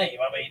 say his name.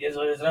 I mean, is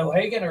it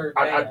O'Hagan or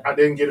Dan? I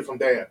didn't get it from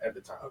Dan at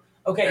the time.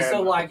 Okay,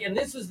 and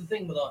this was the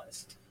thing with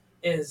us,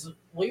 is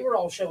we were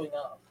all showing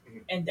up,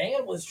 and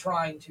Dan was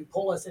trying to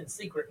pull us in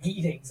secret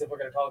meetings, if we're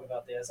going to talk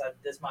about this.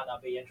 This might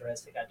not be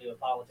interesting, I do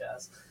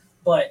apologize.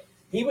 But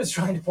he was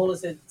trying to pull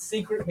us in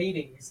secret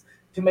meetings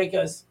to make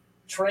us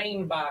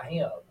trained by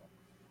him.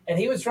 And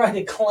he was trying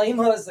to claim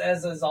us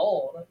as his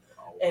own.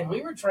 And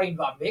we were trained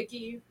by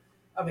Mickey.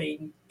 I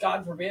mean,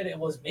 God forbid it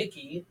was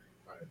Mickey.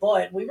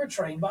 But we were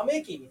trained by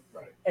Mickey.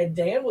 Right. And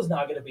Dan was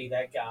not going to be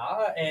that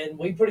guy. And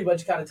we pretty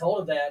much kind of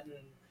told him that.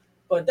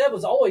 But that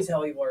was always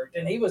how he worked.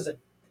 And he was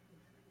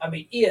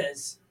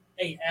is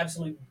a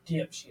absolute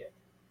dipshit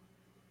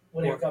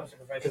when it comes to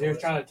professional. Because he was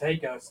trying to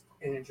take us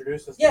and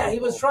introduce us. Yeah, he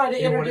was trying to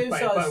introduce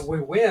us. But we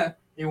went,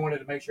 he wanted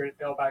to make sure it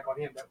fell back on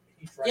him. That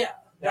he trained. Yeah.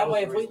 That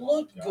way, if we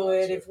looked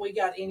good, if we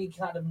got any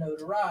kind of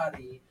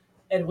notoriety,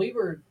 and we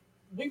were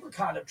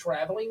kind of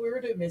traveling. We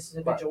were doing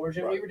Mississippi,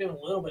 Georgia. We were doing a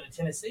little bit of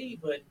Tennessee,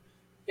 but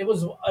it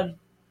was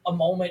a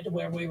moment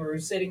where we were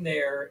sitting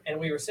there, and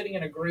we were sitting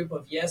in a group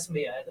of yes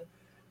men,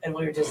 and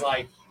we were just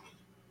like,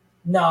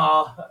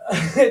 nah,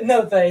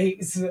 no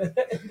thanks.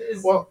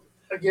 Well,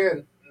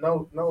 again,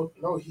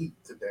 no heat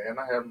to Dan.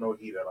 I have no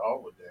heat at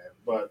all with Dan,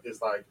 but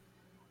it's like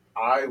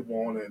I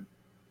wanted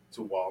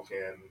to walk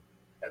in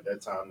at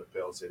that time the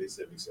Pell City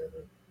Civic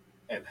Center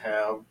and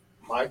have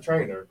my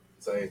trainer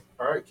say,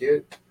 all right,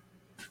 kid,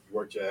 you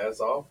worked your ass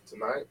off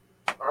tonight.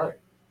 All right,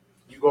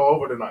 you go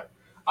over tonight.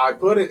 I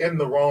put it in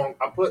the wrong.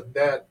 I put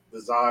that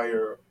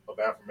desire of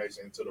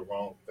affirmation into the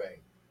wrong thing,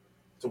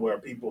 to where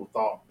people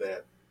thought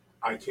that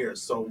I cared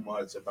so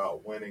much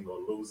about winning or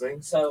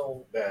losing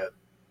So, that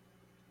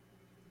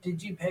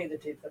did you pay the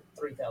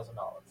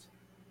 $3,000?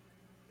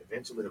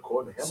 eventually,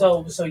 according to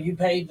him, So you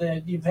paid for Yeah.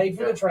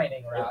 the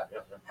training, right? Yeah.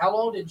 How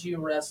long did you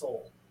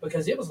wrestle?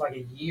 Because it was like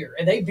a year,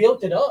 and they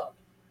built it up.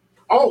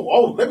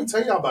 Oh, let me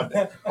tell you about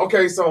that.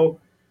 Okay, so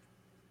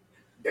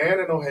Dan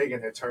and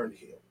O'Hagan had turned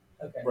heel,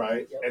 Okay.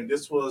 right? Yep. And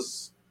this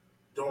was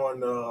during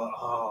the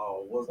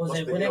Was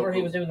it whenever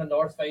he was doing the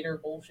Darth Vader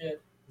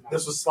bullshit?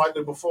 This was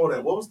slightly before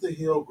that. What was the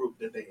heel group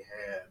that they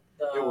had?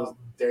 It was Um,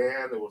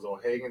 Dan, it was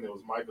O'Hagan, it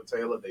was Michael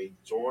Taylor. They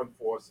joined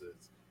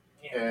forces,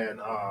 and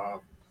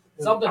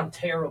something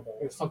terrible.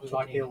 It was something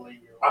like Hill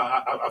League.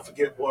 I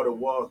forget what it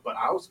was, but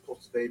I was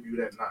supposed to debut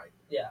that night.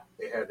 Yeah.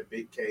 They had the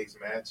big cage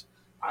match.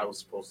 I was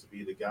supposed to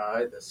be the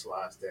guy that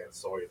slides Dan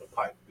Sawyer the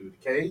pipe through the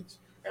cage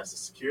as a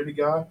security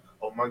guy.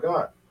 Oh my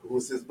God, who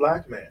is this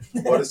black man?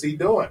 What is he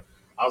doing?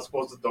 I was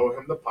supposed to throw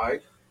him the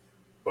pipe.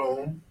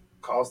 Boom.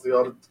 Cost the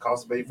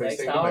babyface Next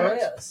taking the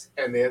match. IRS.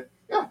 And then,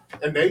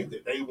 and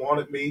they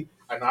wanted me,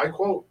 and I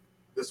quote,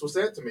 this was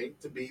said to me,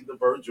 to be the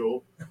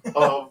Virgil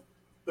of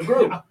the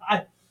group.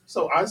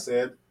 So I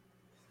said,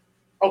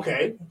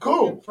 okay,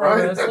 cool. Pro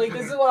Right? wrestling.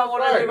 This is what I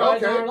want to do my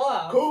entire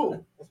life.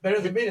 Cool. It's better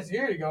than being a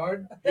security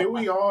guard. Here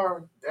we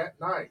are that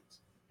night,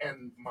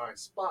 and my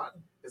spot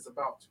is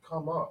about to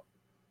come up,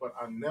 but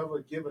I'm never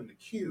given the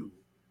cue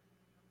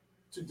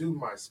to do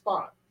my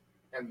spot.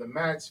 And the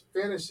match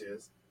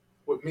finishes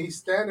with me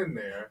standing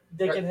there.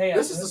 Dick in hand.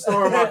 This is the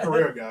story of my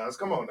career, guys.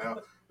 Come on now.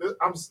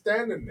 I'm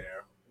standing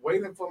there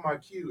waiting for my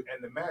cue,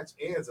 and the match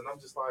ends, and I'm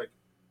just like,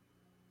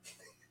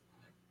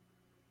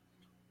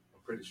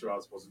 I'm pretty sure I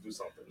was supposed to do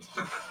something.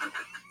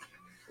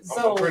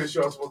 I'm pretty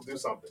sure I was supposed to do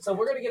something. So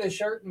we're gonna get a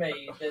shirt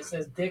made that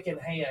says "Dick in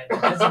Hand."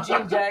 That's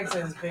Gene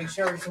Jackson's big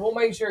shirt. So we'll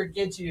make sure it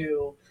gets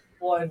you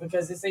one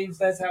because it seems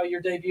that's how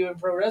your debut in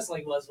pro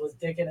wrestling was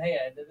Dick in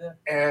Hand.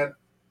 And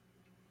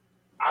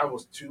I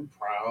was too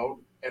proud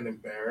and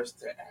embarrassed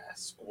to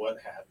ask what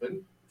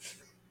happened,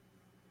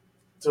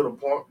 to the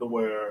point to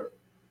where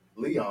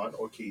Leon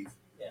or Keith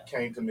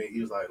came to me.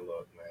 He was like,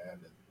 "Look, man,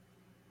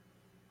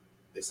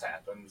 this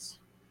happens.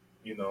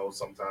 You know,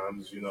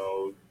 sometimes, you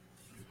know,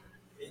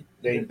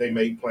 they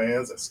make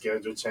plans and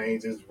schedule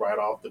changes right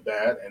off the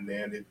bat, and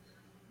then it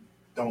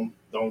don't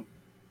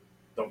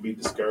be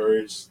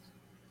discouraged.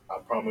 I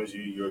promise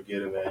you, you'll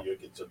get in there, you'll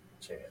get your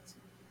chance."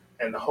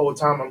 And the whole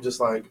time, I'm just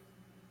like,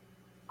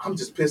 I'm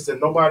just pissed that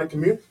nobody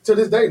to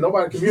this day,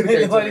 nobody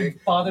communicates to me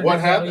what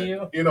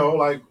happened. You know,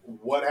 like,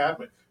 what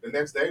happened. The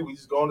next day, we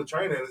just go on the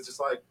train, and it's just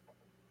like,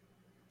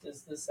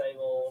 just the same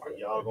old. Are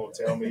y'all gonna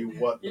tell me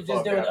what? You're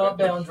just doing up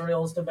down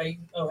drills to make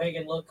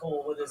O'Hagan look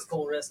cool with his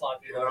cool wrist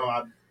lock. You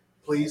know,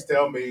 please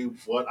tell me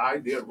what I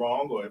did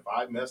wrong or if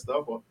I messed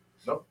up. Or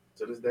no,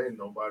 to this day,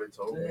 nobody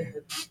told me.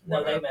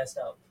 No, they messed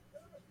up.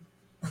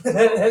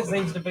 That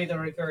seems to be the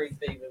recurring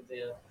theme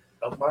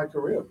of my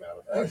career,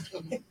 matter of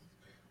fact.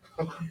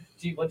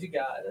 Gee, what you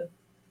got?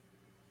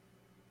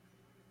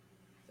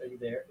 Are you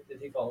there?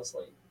 Did he fall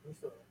asleep?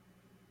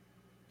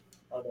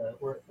 Oh, no.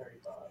 We're at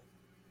 35.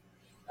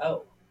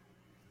 Oh,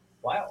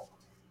 wow.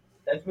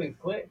 That's moved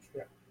quick.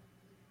 Yeah.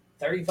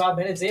 35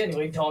 minutes in,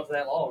 we talked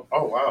that long.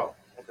 Oh, wow.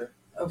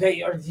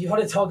 Okay, do you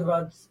want to talk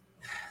about...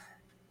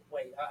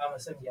 Wait, I'm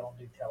assuming y'all don't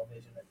do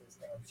television at this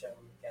damn show.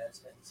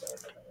 Casting, so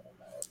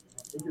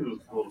We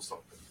do a little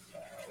something.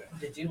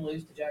 Did you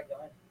lose to Jack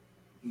Gunn?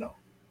 No.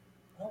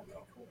 Oh,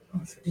 cool.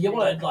 Do you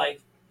want to, like...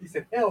 He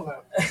said, hell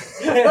no.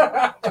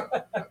 I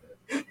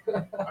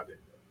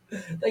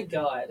didn't. Thank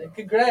God.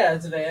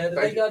 Congrats, man.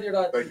 Thank God you're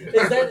not... Thank you.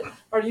 Is that...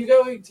 Are you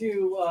going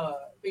to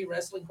be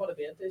wrestling quite a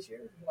bit this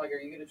year? Like, are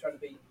you going to try to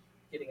be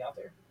getting out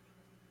there?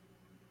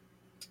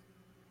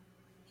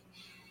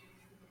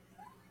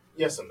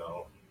 Yes and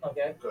no.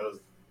 Okay. Because,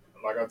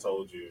 like I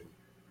told you,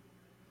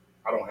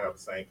 I don't have the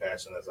same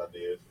passion as I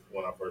did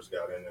when I first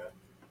got in there.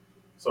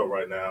 So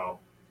right now,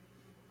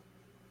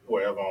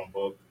 wherever I'm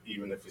booked,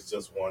 even if it's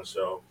just one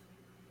show,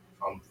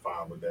 I'm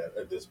fine with that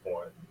at this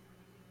point.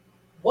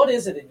 What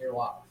is it in your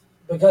life?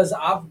 Because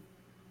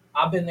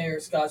I've been there,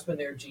 Scott's been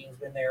there, Gene's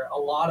been there, a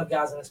lot of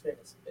guys in this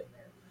business have been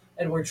there.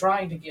 And we're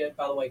trying to get,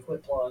 by the way,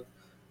 quick plug,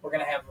 we're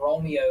going to have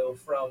Romeo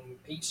from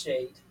Peach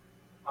State.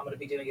 I'm going to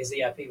be doing a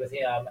ZIP with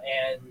him.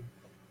 And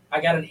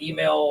I got an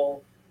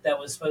email that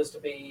was supposed to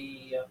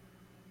be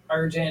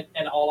urgent,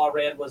 and all I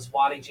read was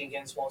Waddy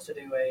Jenkins wants to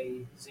do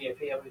a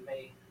ZIP with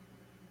me.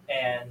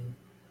 And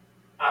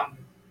I'm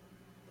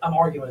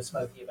arguing with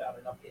Smokey about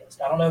it. I'm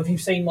pissed. I don't know if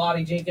you've seen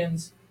Waddy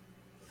Jenkins.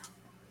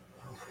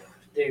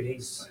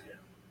 Dude,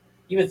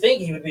 you would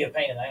think he would be a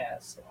pain in the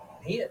ass.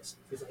 He is.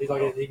 He's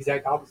like the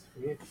exact opposite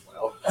from you.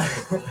 Well,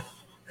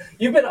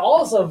 you've been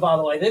awesome, by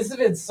the way. This has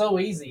been so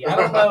easy. I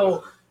don't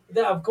know.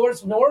 Of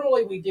course,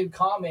 normally we do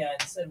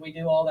comments and we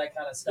do all that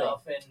kind of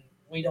stuff, and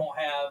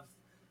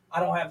I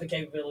don't have the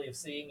capability of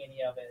seeing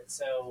any of it,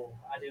 so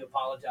I do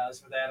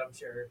apologize for that. I'm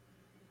sure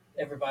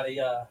everybody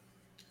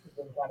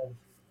been kind of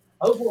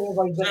hopefully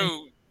everybody's been in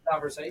So,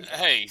 conversation.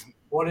 hey,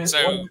 What is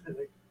so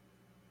it?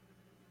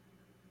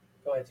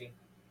 Go ahead,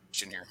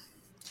 Gene. here.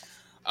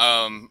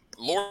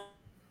 Lord,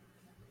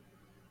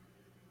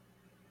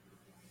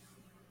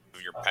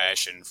 your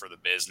passion for the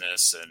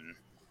business, and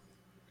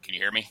can you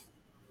hear me?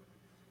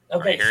 Are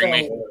you Okay, hearing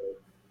me? so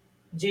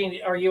Gene,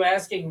 are you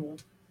asking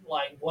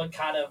like what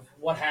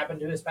happened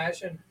to his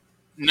passion?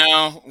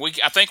 No,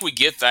 I think we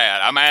get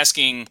that. I'm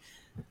asking,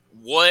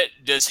 what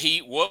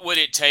would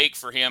it take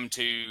for him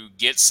to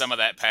get some of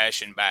that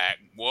passion back?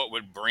 What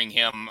would bring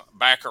him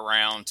back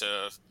around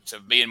to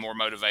being more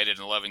motivated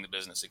and loving the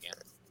business again?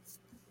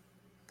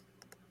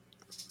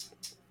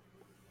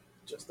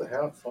 Just to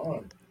have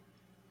fun,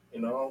 you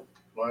know.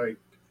 Like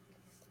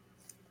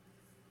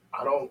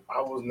I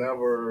was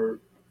never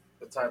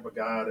the type of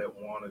guy that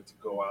wanted to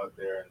go out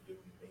there and do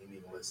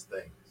meaningless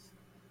things.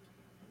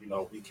 You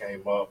know, we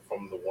came up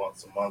from the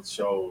once a month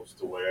shows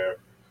to where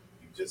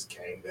you just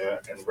came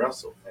there and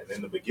wrestled. And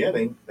in the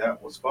beginning,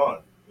 that was fun.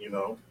 You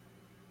know,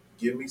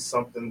 give me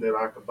something that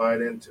I could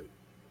bite into.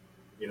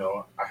 You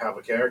know, I have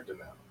a character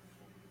now.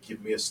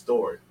 Give me a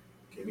story.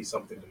 Give me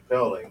something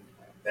compelling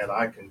that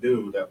I can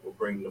do that will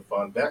bring the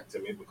fun back to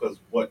me, because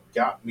what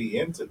got me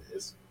into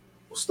this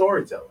was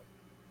storytelling.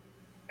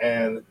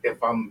 And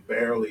if I'm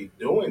barely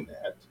doing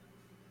that,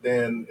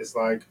 then it's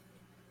like,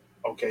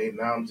 okay,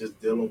 now I'm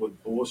just dealing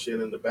with bullshit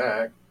in the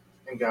back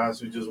and guys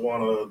who just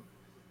want to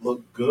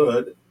look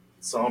good.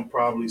 Some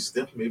probably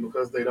stiff me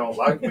because they don't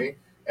like me.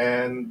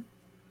 And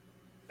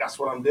that's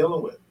what I'm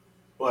dealing with.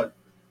 But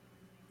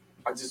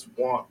I just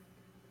want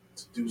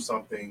to do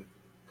something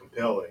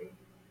compelling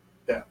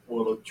that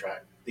will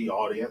attract the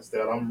audience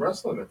that I'm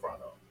wrestling in front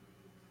of.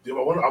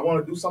 I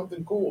want to do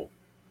something cool,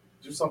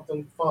 do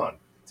something fun,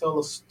 tell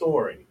a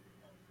story,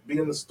 be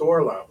in the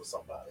storyline with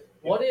somebody.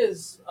 What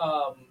is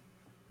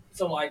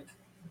so like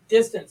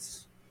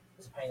distance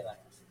is a pain in the ass.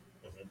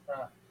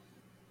 Right.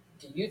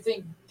 Do you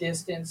think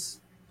distance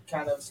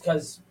kind of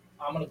because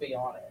I'm going to be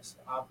honest,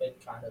 I've been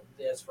kind of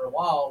this for a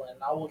while, and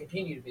I will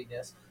continue to be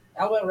this.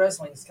 Alabama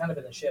wrestling is kind of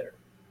in the shitter,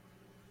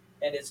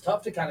 and it's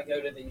tough to kind of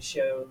go to these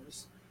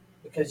shows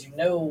because you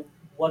know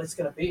what it's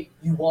going to be.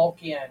 You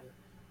walk in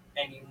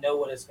and you know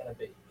what it's going to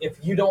be. If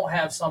you don't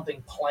have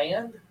something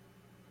planned,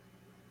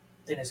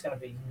 then it's going to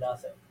be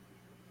nothing.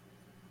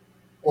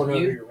 Or know who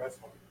You, you're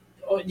wrestling.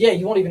 yeah,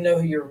 you won't even know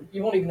who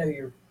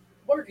you're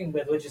working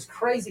with, which is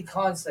crazy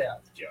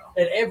concept Yeah.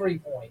 at every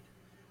point.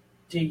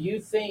 Do you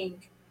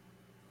think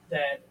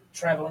that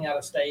traveling out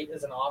of state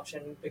is an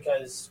option?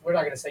 Because we're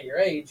not going to say your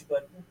age,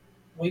 but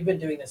we've been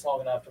doing this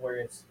long enough to where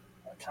it's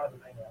kind of a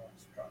pain in the ass.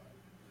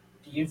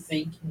 Do you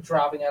think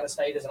driving out of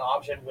state is an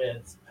option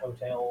with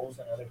hotels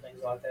and other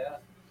things like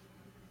that?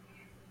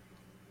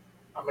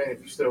 I mean,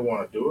 if you still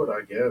want to do it,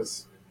 I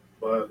guess.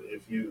 But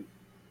if you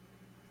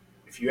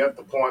at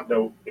the point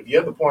though, if you're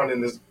at the point in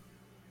this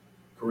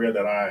career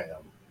that I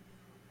am,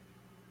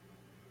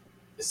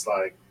 it's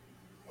like,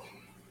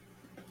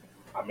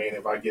 I mean,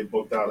 if I get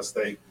booked out of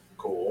state,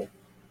 cool.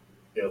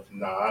 If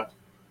not,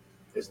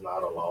 it's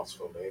not a loss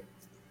for me.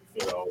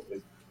 You know,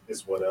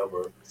 it's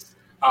whatever.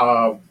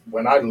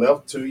 When I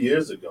left 2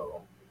 years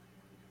ago,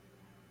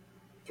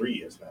 3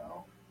 years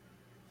now,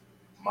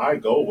 my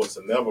goal was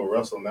to never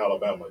wrestle in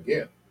Alabama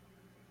again.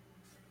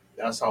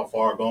 That's how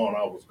far gone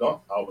I was gone.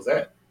 I was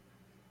at.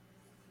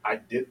 I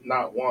did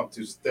not want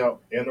to step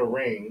in a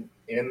ring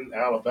in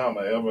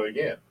Alabama ever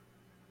again.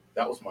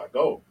 That was my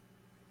goal.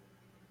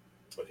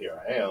 But here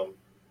I am,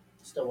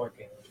 Still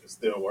working.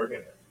 still working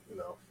it. You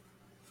know.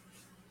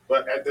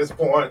 But at this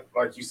point,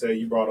 like you say,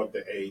 you brought up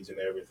the age and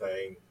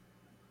everything.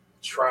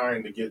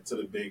 Trying to get to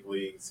the big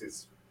leagues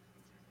is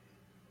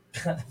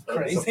Crazy.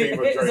 it's a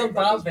fever It's dream a at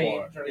Bob this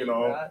point. dream, You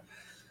know, right?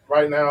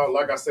 right now,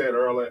 like I said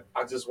earlier,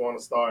 I just want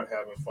to start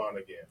having fun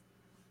again.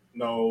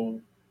 No,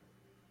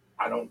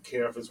 I don't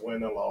care if it's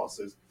win or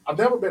losses. I've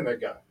never been that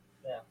guy.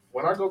 Yeah.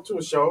 When I go to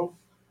a show,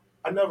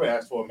 I never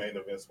ask for a main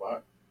event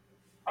spot.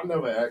 I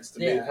never asked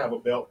to have a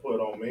belt put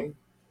on me.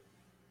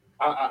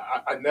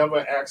 I never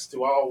asked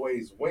to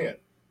always win.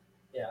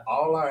 Yeah.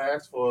 All I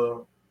ask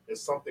for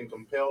is something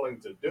compelling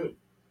to do.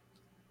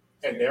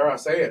 And dare I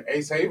say it,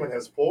 Ace Haven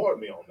has poured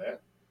me on that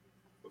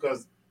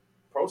because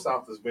Pro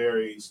South is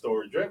very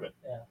story driven.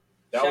 Yeah.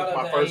 That Shout was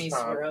out my to first Ace.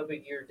 time. We're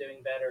hoping you're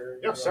doing better.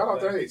 Yeah, shout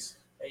out to Ace.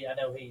 I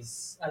know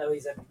he's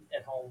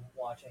at home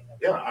watching.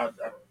 Yeah,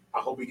 I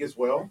hope he gets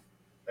well.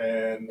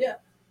 And yeah,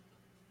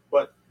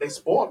 but they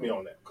spoiled me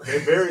on that. They're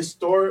very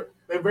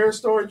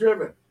story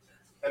driven,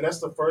 and that's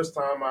the first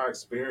time I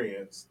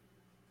experienced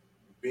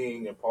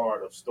being a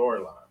part of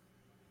storyline,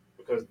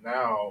 because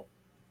now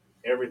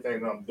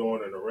everything I'm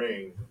doing in the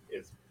ring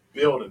is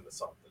building to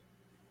something,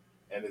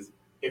 and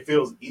it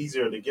feels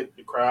easier to get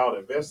the crowd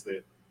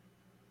invested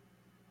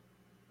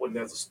when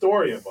there's a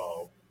story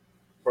involved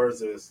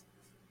versus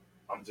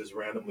I'm just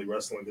randomly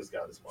wrestling this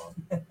guy this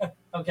month.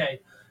 Okay,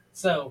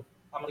 so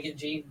I'm gonna get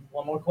Gene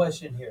one more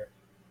question here,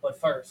 but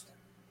first,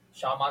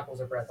 Shawn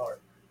Michaels or Bret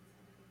Hart?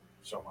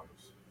 Shawn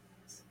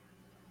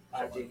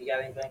Michaels. Gene, you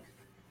got anything?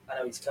 I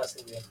know he's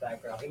cussing you in the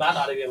background. He might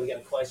not be able to get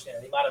a question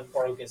in. He might have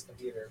broke his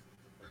computer.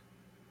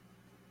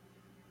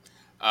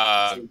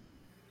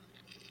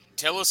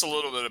 Tell us a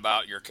little bit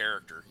about your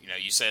character. You know,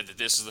 you said that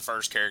this is the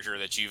first character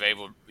that you've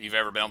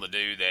ever been able to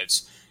do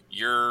that's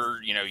your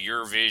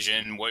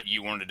vision, what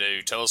you wanted to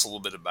do. Tell us a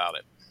little bit about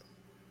it.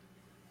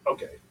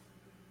 Okay.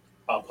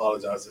 I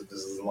apologize if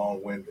this is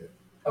long-winded.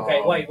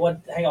 Okay, wait,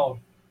 what? Hang on.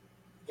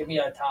 Give me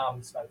a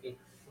time, Smokey.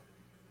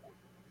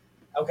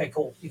 Okay,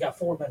 cool. You got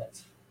 4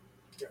 minutes.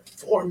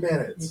 4 You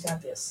minute.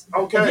 got this.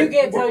 Okay. If you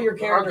can't tell your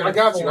character, I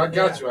got you. in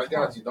 4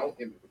 minutes, Don't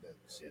hit me with that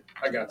shit.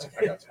 I got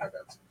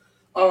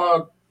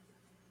you.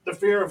 The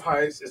fear of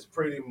heights is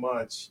pretty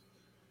much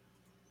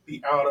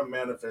the outer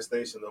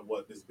manifestation of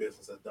what this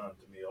business has done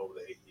to me over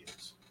the 8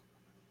 years.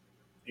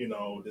 You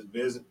know,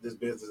 this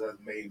business has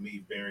made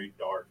me very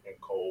dark and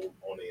cold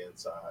on the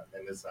inside,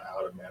 and it's an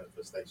outer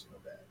manifestation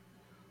of that.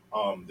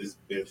 This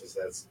business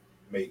has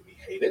made me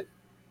hate it.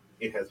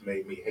 It has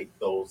made me hate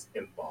those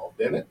involved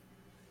in it.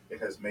 It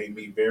has made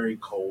me very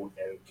cold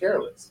and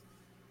careless.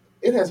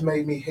 It has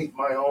made me hate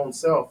my own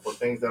self for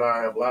things that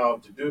I have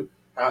allowed to do,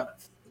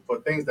 for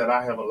things that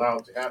I have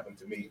allowed to happen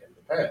to me in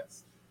the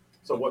past.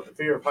 So what the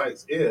fear of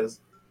heights is,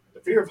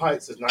 the fear of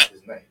heights is not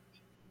his name.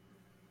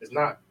 That's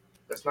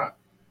not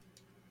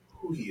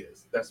who he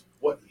is. That's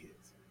what he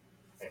is.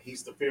 And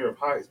he's the fear of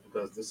heights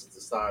because this is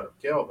the side of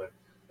Kelvin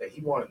that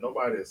he wanted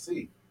nobody to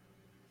see.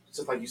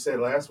 Just like you said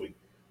last week,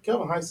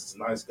 Kelvin Heights is a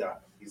nice guy.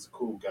 He's a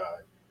cool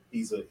guy.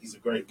 He's a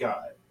great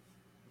guy.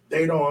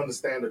 They don't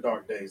understand the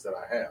dark days that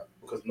I have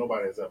because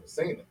nobody has ever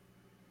seen it.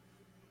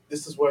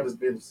 This is where this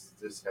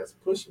business has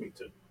pushed me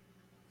to.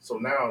 So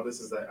now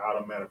this is an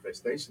outer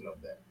manifestation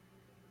of that.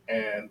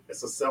 And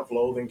it's a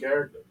self-loathing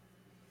character.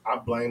 I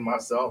blame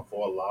myself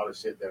for a lot of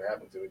shit that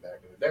happened to me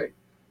back in the day.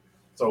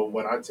 So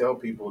when I tell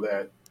people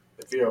that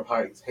the fear of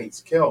heights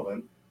hates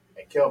Kelvin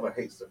and Kelvin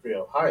hates the fear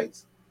of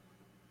heights,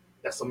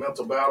 that's a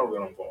mental battle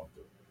that I'm going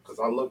through. Because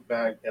I look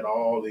back at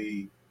all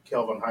the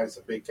Kelvin Heights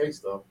and Big K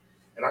stuff,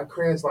 and I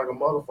cringe like a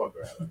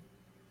motherfucker at it.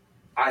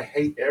 I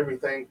hate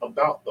everything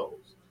about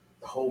those.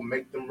 The whole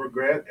make them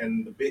regret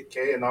and the Big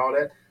K and all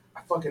that.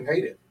 I fucking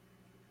hate it.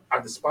 I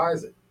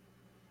despise it.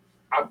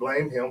 I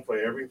blame him for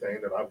everything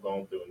that I've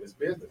gone through in this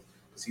business.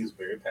 Because he was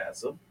very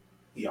passive.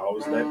 He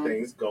always let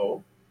things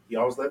go. He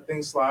always let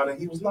things slide, and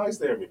he was nice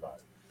to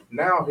everybody.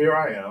 Now here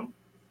I am.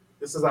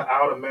 This is an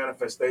outer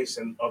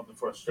manifestation of the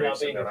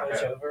frustration that I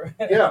have.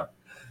 Yeah.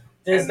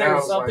 Is there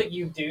something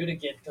you do to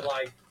get to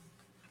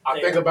I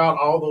think about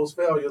all those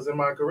failures in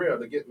my career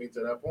to get me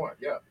to that point.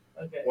 Yeah.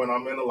 Okay. When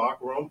I'm in the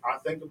locker room, I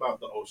think about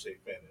the O'Shea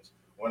finish.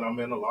 When I'm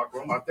in the locker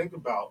room, I think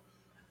about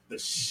the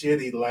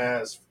shitty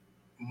last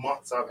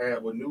months I've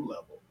had with New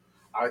Level.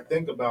 I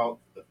think about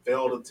the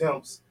failed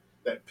attempts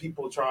that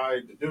people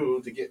tried to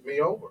do to get me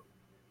over,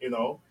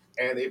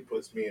 and it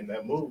puts me in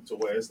that mood to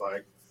where it's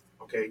like,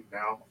 okay,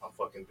 now I'm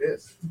fucking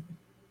pissed.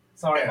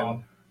 Sorry, and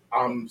Mom.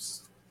 I'm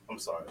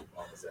sorry,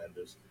 Mama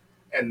Sanders.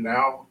 And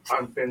now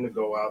I'm finna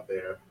go out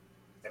there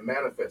and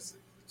manifest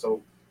it.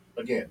 So,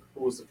 again,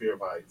 who is the fear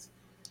of heights?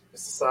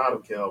 It's the side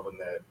of Kelvin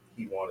that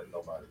he wanted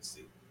nobody to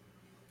see.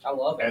 I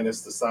love it. And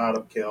it's the side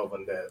of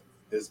Kelvin that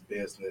this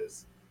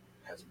business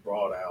has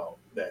brought out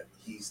that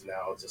he's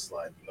now just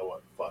like, you know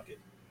what, fuck it.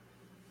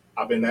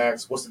 I've been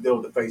asked, what's the deal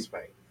with the face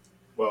paint?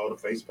 Well, the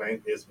face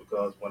paint is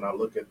because when I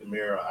look at the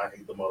mirror, I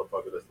hate the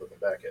motherfucker that's looking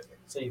back at me.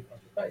 So you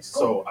paint your face.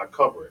 Cool. So I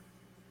cover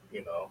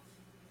it,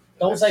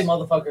 Don't say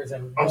motherfuckers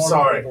and I'm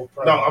sorry.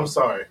 No, I'm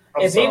sorry.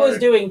 If he was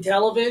doing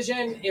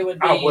television, it would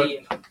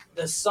be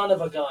the son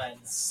of a gun.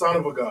 Son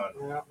of a gun.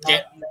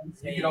 Yeah,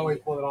 you could always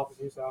pull it off of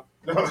yourself.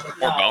 More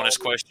bonus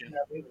question.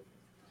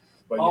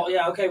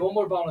 Yeah. Okay. One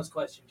more bonus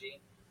question, Gene.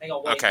 Hang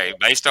on. Wait. Okay,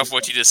 based off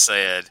what you just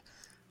said,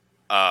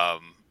 I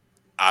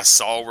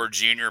saw where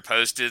Junior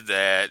posted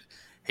that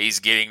he's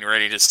getting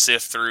ready to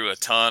sift through a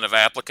ton of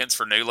applicants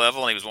for New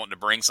Level, and he was wanting to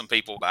bring some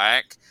people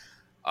back.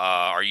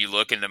 Are you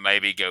looking to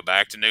maybe go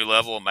back to New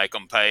Level and make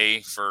them pay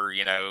for,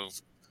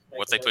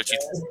 what they put you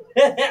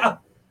through?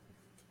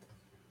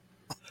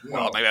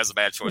 Well, maybe that's a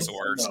bad choice of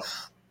words.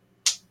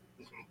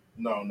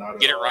 No, not at all.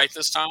 Get it right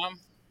this time?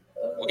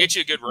 We'll get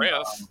you a good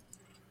ref.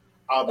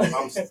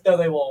 No,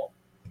 they won't.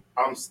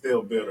 I'm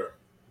still bitter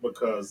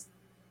because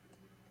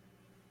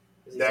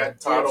that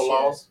title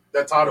loss,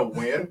 that title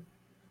win,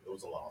 it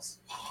was a loss.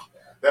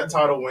 That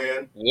title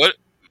win. What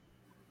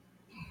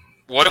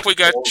if we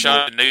got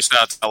shot in New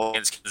South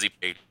against Kenzie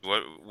Page?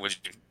 What would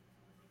you?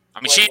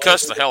 I mean, she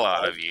cussed the hell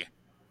out of you.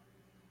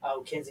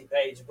 Oh, Kenzie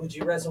Page. Would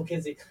you wrestle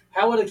Kenzie?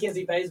 How would a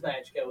Kenzie Page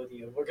match go with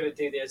you? We're going to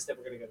do this, then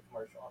we're going to go to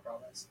commercial, I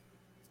promise.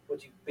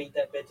 Would you beat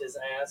that bitch's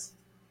ass?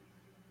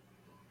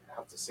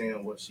 After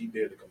seeing what she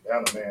did to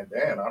Cabana Man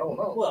Dan, I don't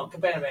know. Well,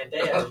 Cabana Man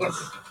Dan,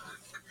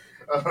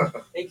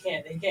 he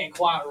can't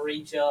quite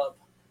reach up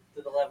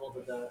to the level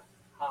of the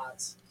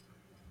Heights.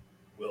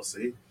 We'll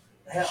see.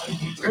 Hell,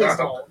 please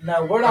don't.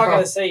 No, we're not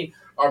going to see.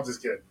 I'm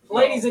just kidding.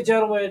 Ladies and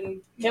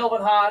gentlemen,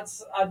 Kelvin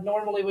Heights.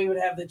 Normally we would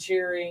have the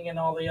cheering and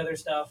all the other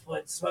stuff,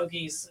 but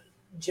Smokey's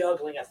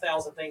juggling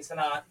 1,000 things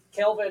tonight.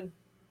 Kelvin,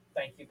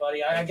 Thank you,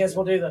 buddy. I guess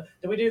we'll do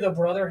we do the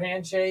brother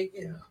handshake?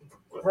 Yeah.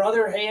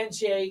 Brother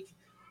handshake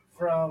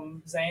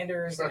from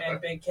Xanders and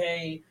Big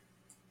K.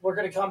 We're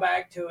going to come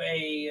back to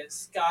a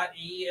Scott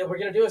E. We're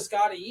going to do a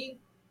Scott E.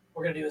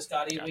 We're going to do a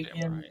Scott E Goddamn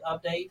weekend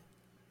right. update.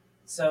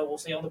 So we'll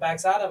see you on the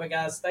backside of it,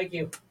 guys. Thank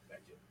you.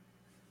 Thank you.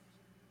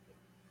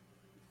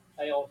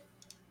 Hey, old.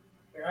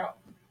 You're out.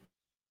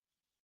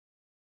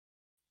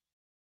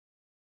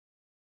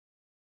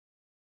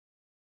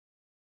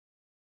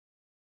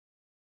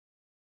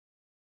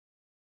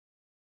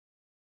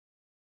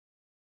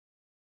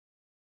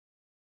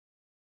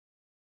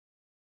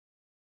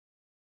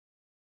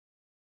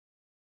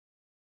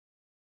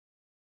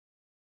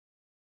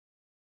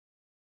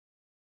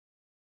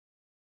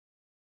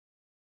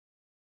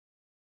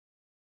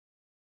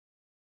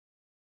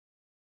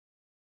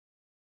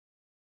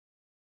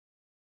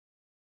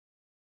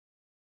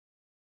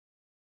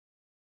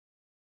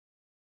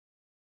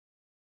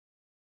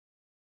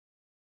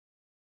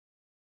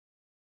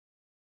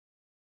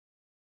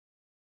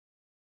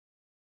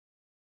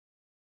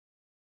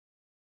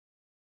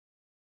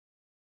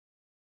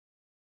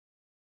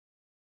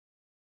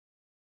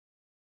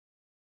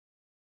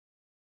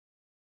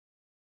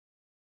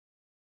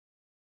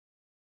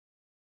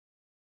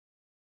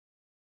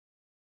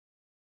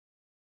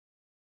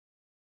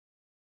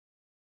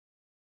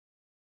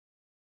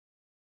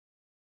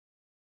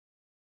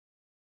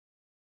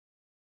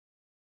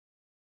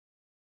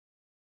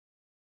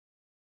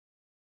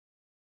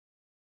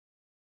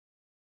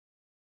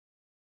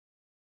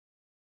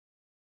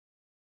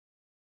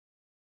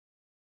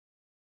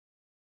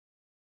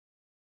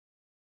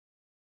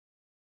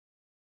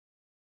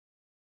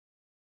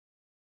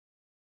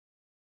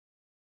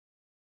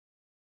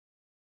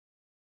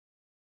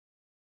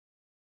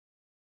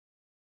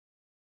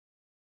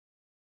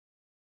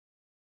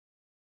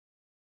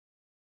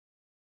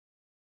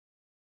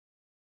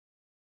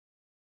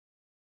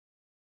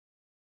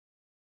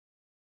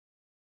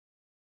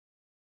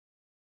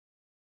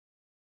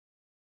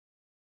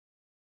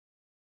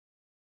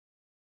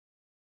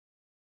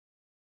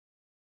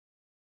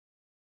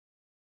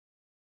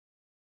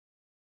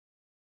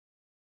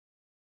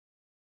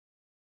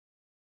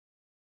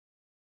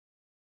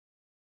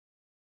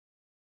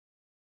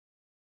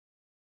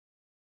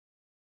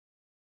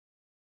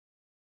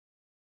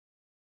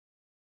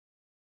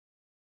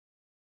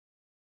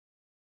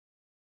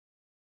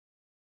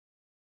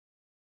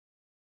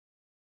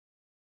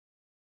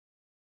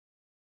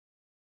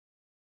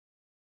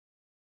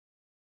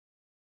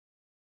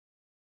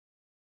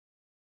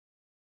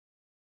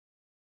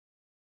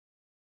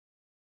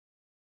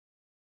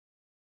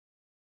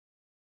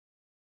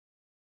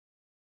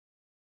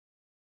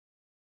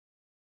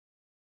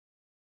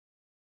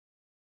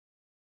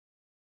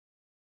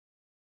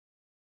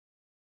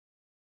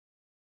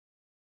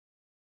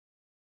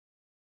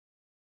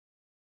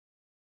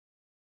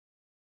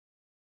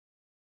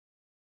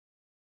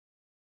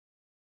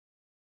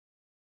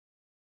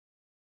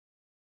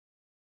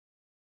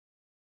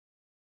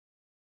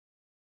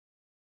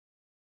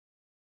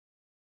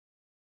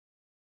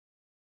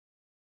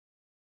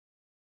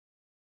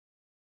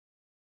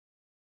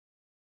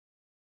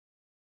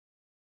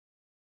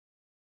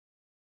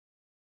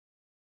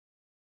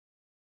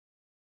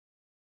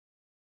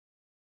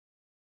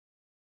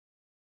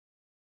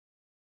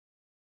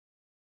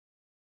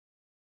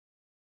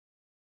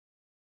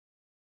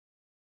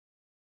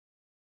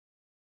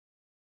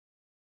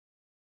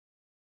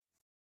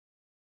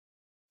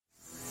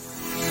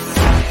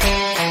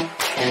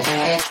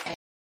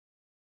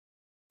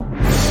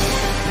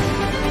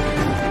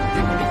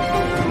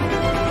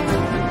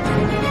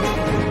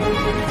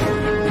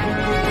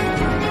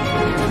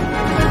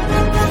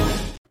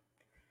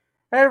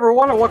 Hey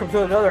everyone, and welcome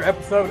to another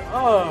episode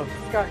of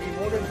Scott E.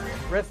 Morgan's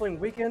Wrestling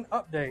Weekend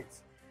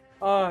Updates.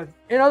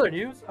 In other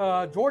news,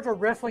 Georgia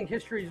Wrestling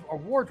History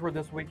Awards were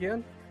this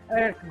weekend,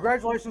 and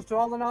congratulations to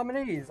all the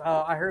nominees.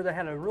 I heard they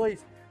had a really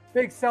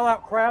big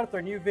sellout crowd at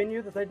their new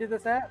venue that they did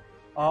this at.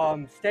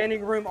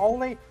 Standing room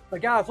only,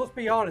 but guys, let's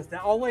be honest,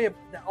 that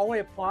only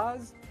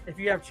applies if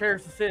you have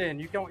chairs to sit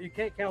in. You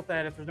can't count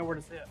that if there's nowhere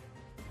to sit.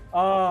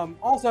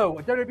 Also,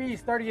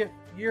 WWE's 30th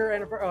year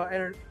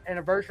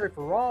anniversary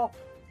for Raw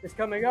is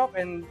coming up,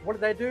 and what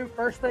did they do?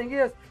 First thing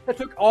is, they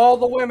took all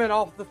the women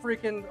off the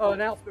freaking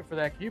announcement for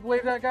that. Can you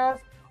believe that, guys?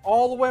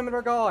 All the women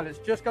are gone. It's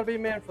just going to be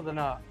men for the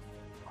night.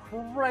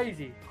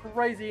 Crazy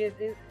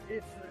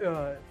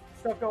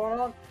stuff going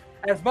on.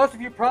 As most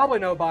of you probably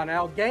know by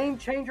now, Game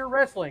Changer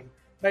Wrestling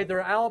made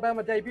their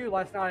Alabama debut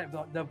last night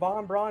at the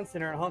Von Braun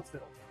Center in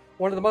Huntsville.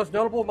 One of the most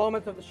notable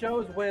moments of the show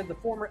is when the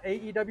former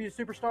AEW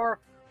superstar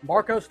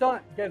Marco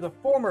Stunt gave the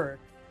former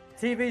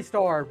TV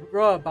star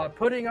rub by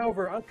putting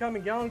over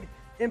upcoming young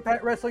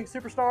Impact Wrestling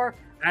superstar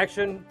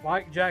Action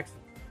Mike Jackson.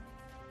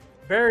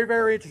 Very,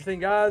 very interesting,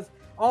 guys.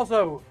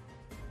 Also,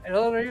 in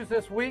other news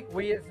this week,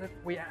 we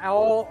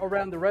all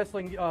around the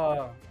wrestling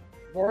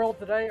world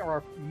today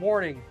are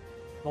mourning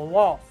the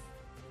loss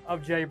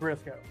of Jay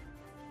Briscoe.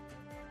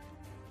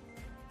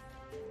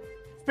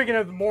 Speaking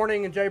of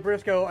mourning and Jay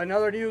Briscoe,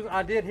 another news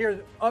I did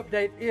hear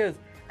update is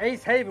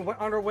Ace Haven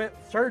underwent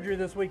surgery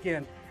this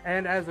weekend,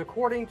 and as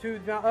according to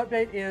the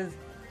update is,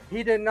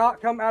 he did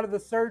not come out of the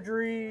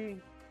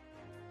surgery.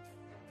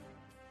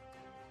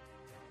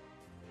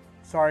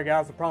 Sorry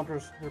guys, the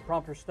prompter's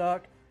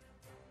stuck.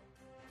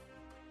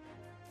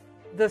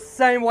 The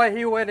same way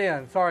he went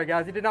in. Sorry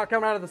guys, he did not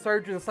come out of the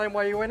surgery the same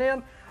way he went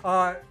in.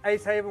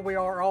 Ace Haven, we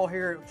are all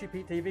here at Cheap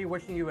Heat TV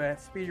wishing you a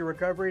speedy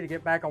recovery to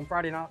get back on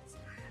Friday nights.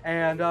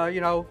 And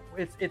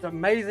it's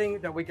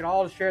amazing that we can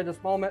all share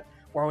this moment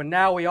where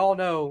now we all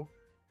know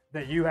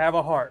that you have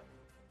a heart.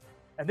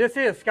 And this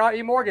is Scott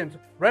E. Morgan's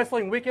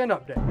Wrestling Weekend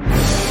Update.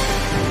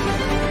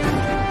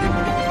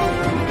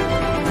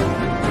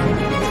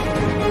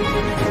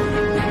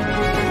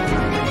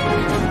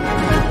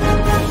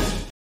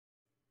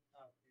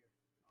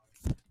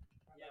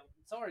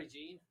 Sorry,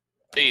 Gene.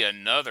 See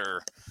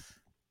another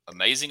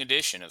amazing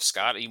edition of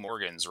Scott E.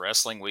 Morgan's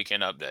Wrestling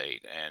Weekend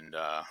Update. And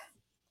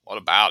what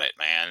about it,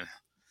 man?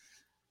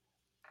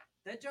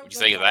 That joke What'd you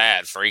think of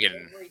that?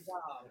 Freaking.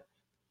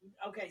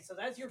 Okay, so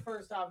that's your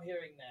first time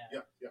hearing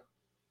that. Yeah.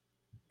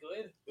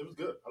 Good? It was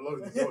good. I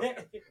enjoyed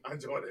it. I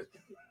enjoyed it.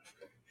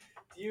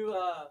 You,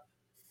 I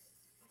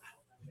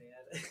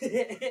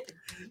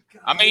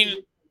God, mean,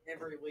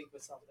 every week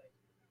with something.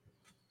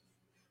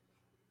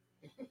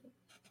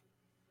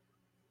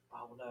 I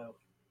don't know.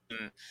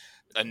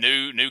 A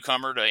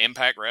newcomer to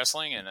Impact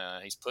Wrestling, and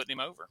he's putting him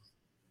over.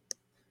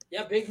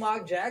 Yeah, big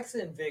Mike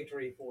Jackson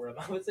victory for him.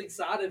 I was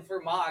excited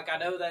for Mike. I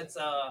know that's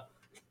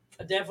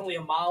definitely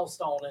a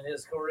milestone in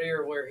his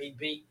career where he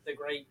beat the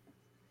great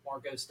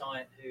Marco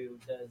Stunt, who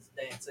does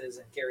dances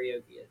and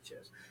karaoke at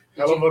shows.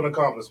 Hell of an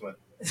accomplishment.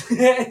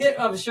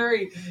 I'm sure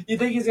you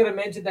think he's going to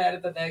mention that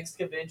at the next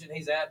convention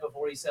he's at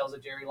before he sells a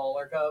Jerry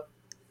Lawler Cup?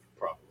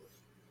 Probably.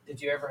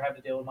 Did you ever have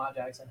to deal with Mike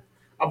Jackson?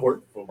 I've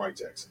worked for Mike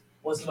Jackson.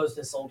 What's the most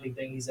insulting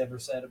thing he's ever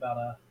said about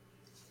I'm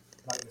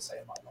not going to say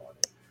a minority.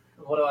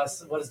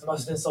 What is the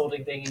most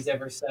insulting thing he's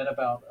ever said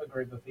about a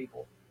group of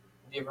people?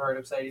 Have you ever heard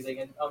him say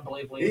anything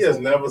unbelievably insulting? He has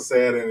never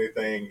said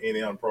anything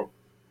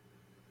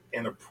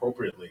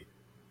inappropriately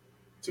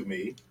to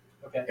me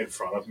in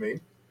front of me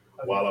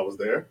while I was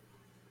there.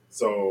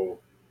 So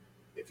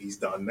if he's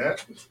done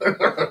that,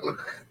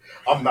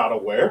 I'm not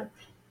aware.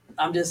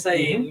 I'm just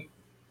saying,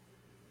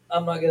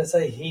 I'm not going to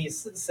say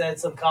he's said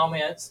some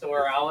comments to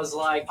where I was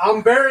like,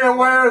 I'm very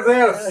aware of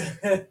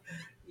this.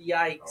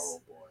 Yikes.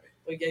 Oh, boy.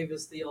 We gave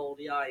us the old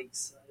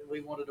yikes.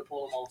 We wanted to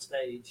pull him off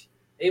stage.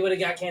 He would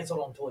have got canceled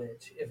on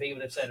Twitch if he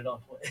would have said it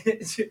on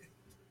Twitch.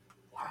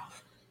 Wow.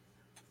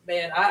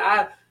 Man,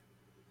 I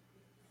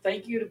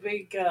thank you to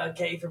Big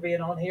K for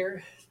being on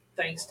here.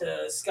 Thanks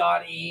to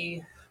Scott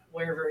E.,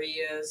 wherever he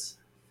is,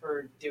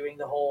 for doing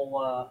the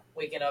whole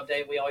weekend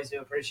update. We always do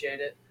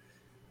appreciate it.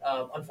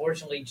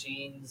 Unfortunately,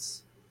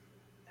 Gene's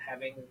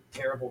having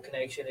terrible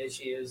connection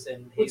issues,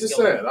 and which is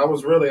sad. I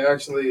was really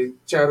actually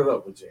chatted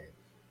up with Gene.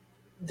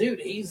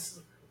 Dude,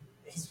 he's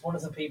one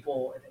of the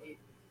people, and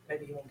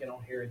maybe he won't get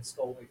on here and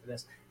scold me for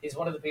this. He's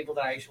one of the people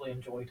that I actually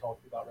enjoy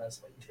talking about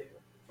wrestling too,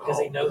 because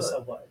he knows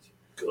so much.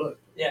 Good.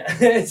 Yeah,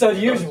 it's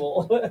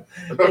unusual.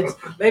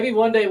 Maybe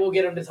one day we'll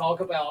get him to talk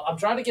about. I'm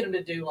trying to get him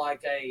to do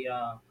like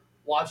a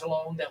watch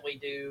along that we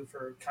do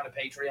for kind of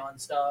Patreon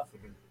stuff,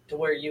 to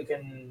where you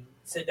can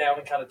sit down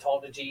and kind of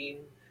talk to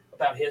Gene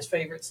about his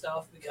favorite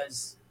stuff,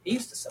 because he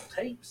used to sell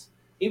tapes.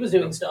 He was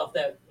doing stuff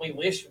that we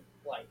wish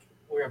like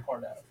we were a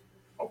part of.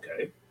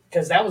 Okay.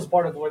 Because that was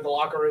part of where the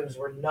locker rooms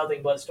were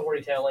nothing but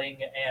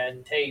storytelling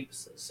and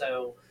tapes.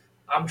 So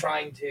I'm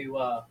trying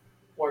to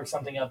work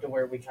something up to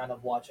where we kind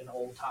of watch an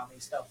old-timey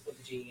stuff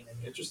with Gene.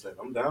 And interesting.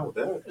 I'm down with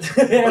that.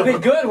 That'd be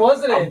good,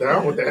 wasn't it? I'm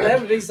down with that. That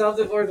would be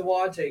something worth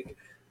watching.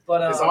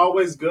 But it's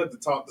always good to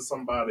talk to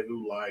somebody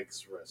who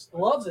likes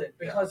wrestling. Loves it,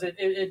 because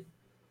it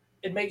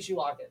makes you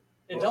like it.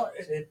 It does.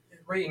 It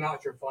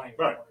reignites your flame.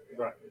 Right.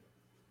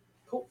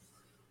 Cool.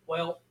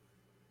 Well,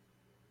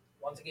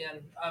 once again,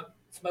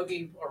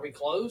 Smokey, are we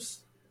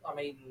close? I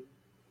mean,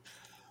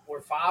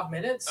 we're 5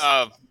 minutes.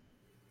 Oh,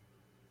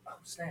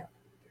 snap.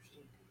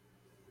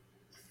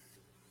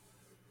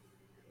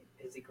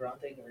 Is he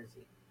grunting or is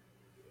he?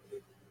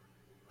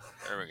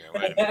 There we go.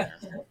 Wait a minute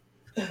here.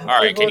 All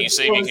right. Can you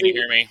see me? Can you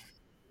hear me?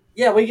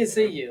 Yeah, we can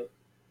see you.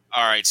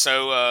 All right.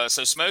 So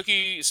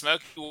Smokey. Is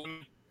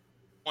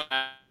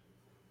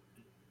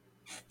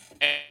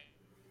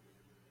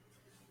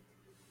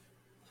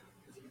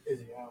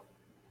he out?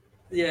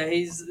 Yeah,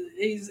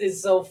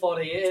 it's so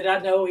funny, and I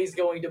know he's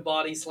going to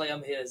body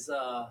slam his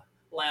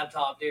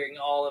laptop during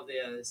all of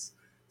this.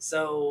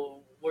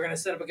 So we're gonna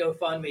set up a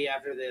GoFundMe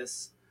after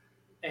this,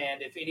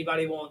 and if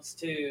anybody wants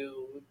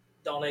to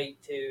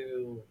donate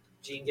to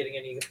Gene getting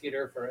a new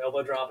computer for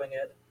elbow dropping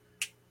it,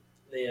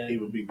 then he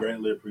would be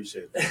greatly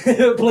appreciated.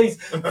 Please,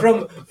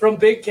 from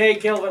Big K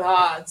Kelvin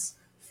Hodds,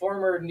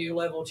 former New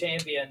Level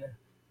champion,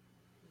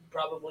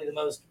 probably the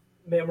most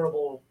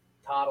memorable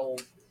title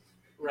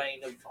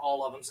reign of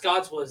all of them.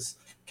 Scott's was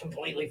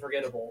completely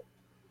forgettable.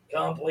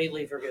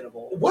 Completely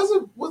forgettable. Was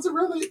it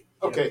really?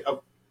 Okay,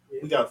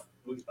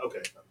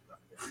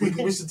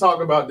 we should talk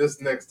about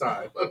this next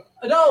time.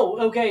 No,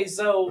 okay,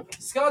 so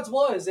Scott's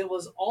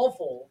was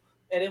awful.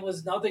 and it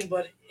was nothing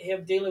but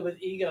him dealing with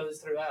egos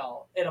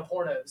throughout in a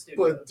porno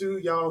studio. But do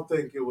y'all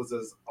think it was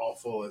as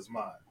awful as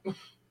mine?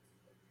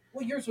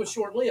 Well, yours was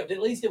short lived.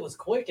 At least it was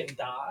quick and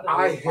died.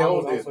 I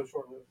held Mine it. was also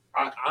short-lived.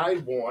 I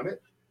won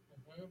it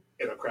Mhm.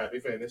 in a crappy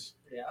finish.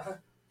 Yeah.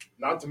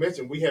 Not to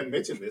mention, we hadn't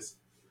mentioned this.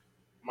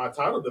 My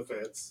title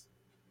defense,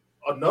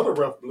 another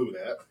ref blew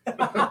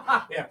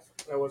that. Yes,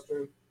 that was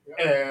true. Yep.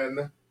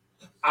 And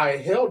I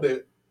held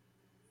it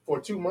for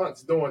 2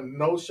 months doing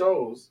no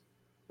shows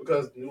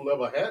because New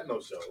Level had no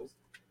shows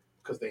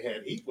because they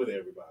had heat with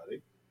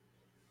everybody.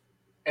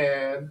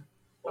 And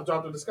I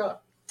dropped it to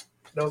Scott.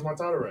 That was my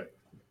title reign.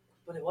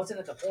 But it wasn't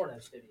at the porno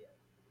studio.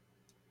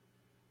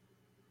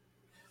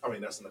 I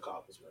mean, that's an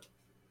accomplishment.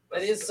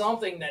 That is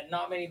something that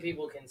not many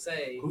people can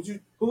say. Who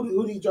did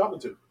you drop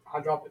it to? I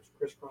dropped it to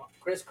Chris Kronk.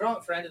 Chris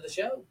Kronk, friend of the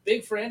show.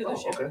 Big friend of the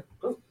show. Okay,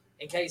 good.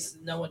 In case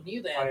no one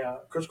knew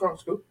that. Chris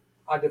Cronk's good.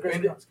 I Chris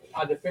defended Kronk's good.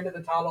 I defended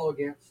the title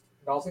against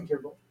Dawson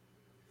Kimball.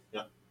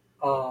 Yeah.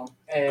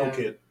 And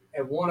Cool kid.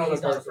 and one other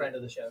He's not a person. friend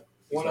of the show.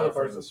 One He's not other a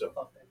friend of person. the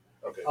show. Fuck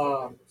that.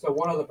 Okay. So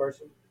one other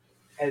person,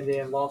 and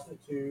then lost it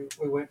to.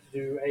 We went to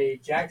do a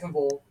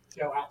Jacksonville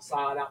show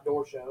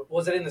outdoor show.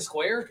 Was it in the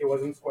square? It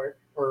wasn't square,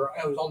 or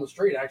it was on the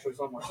street actually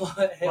somewhere.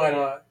 But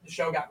the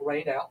show got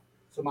rained out,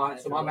 so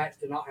my match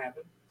did not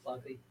happen.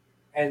 Lucky.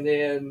 And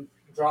then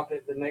dropped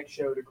it the next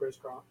show to Chris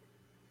Kronk.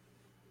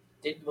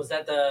 Was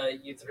that the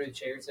you threw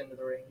chairs into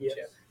the ring Yes.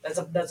 show?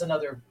 That's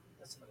another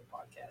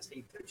podcast.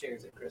 He threw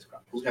chairs at Chris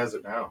Kronk. Who has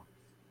it now?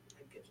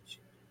 Who gives a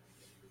shit?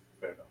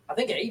 Fair enough. I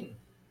think Aiden.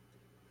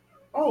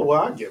 Oh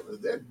well, I give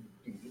it that.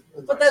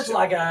 But that's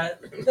like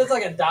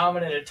a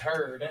dominant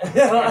turd.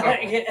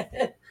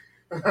 Like,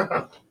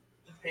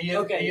 He is,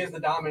 Okay. he is the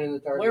diamond in the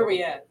third. where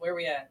we at?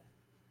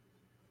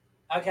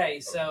 Okay,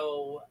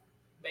 so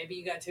maybe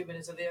you got 2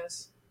 minutes of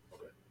this.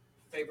 Okay.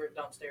 Favorite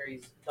Dump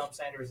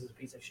Sanders is a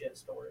piece of shit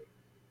story.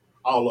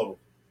 All of them.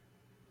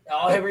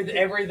 Oh, everything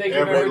you've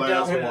Every ever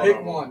last dealt one. with.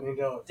 Pick one and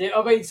go.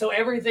 I mean, so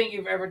everything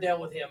you've ever dealt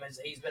with him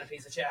he's been a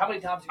piece of shit. How many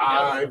times have you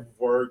dealt with I him?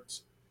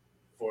 worked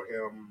for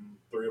him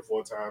 3 or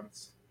 4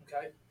 times,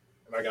 Okay,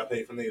 and I got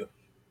paid for neither.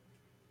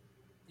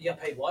 you got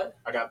paid what?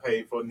 I got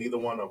paid for neither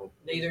one of them.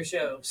 Neither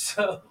show.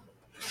 So,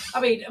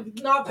 I mean,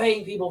 not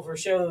paying people for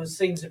shows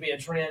seems to be a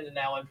trend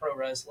now in pro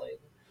wrestling.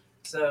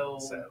 So,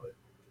 Sadly.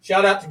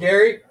 Shout out to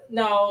Gary.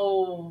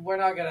 no, we're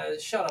not gonna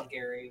shut up,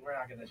 Gary. We're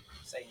not gonna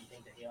say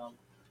anything to him.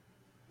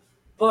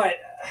 But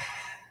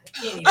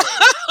anyway,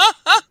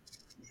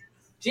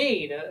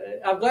 Gene,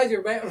 I'm glad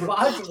your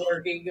mind's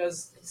working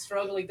because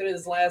struggling through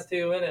this last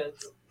 2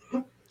 minutes.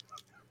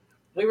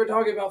 We were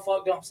talking about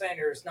fuck Dump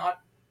Sanders,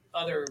 not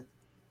other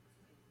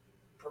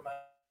promoters.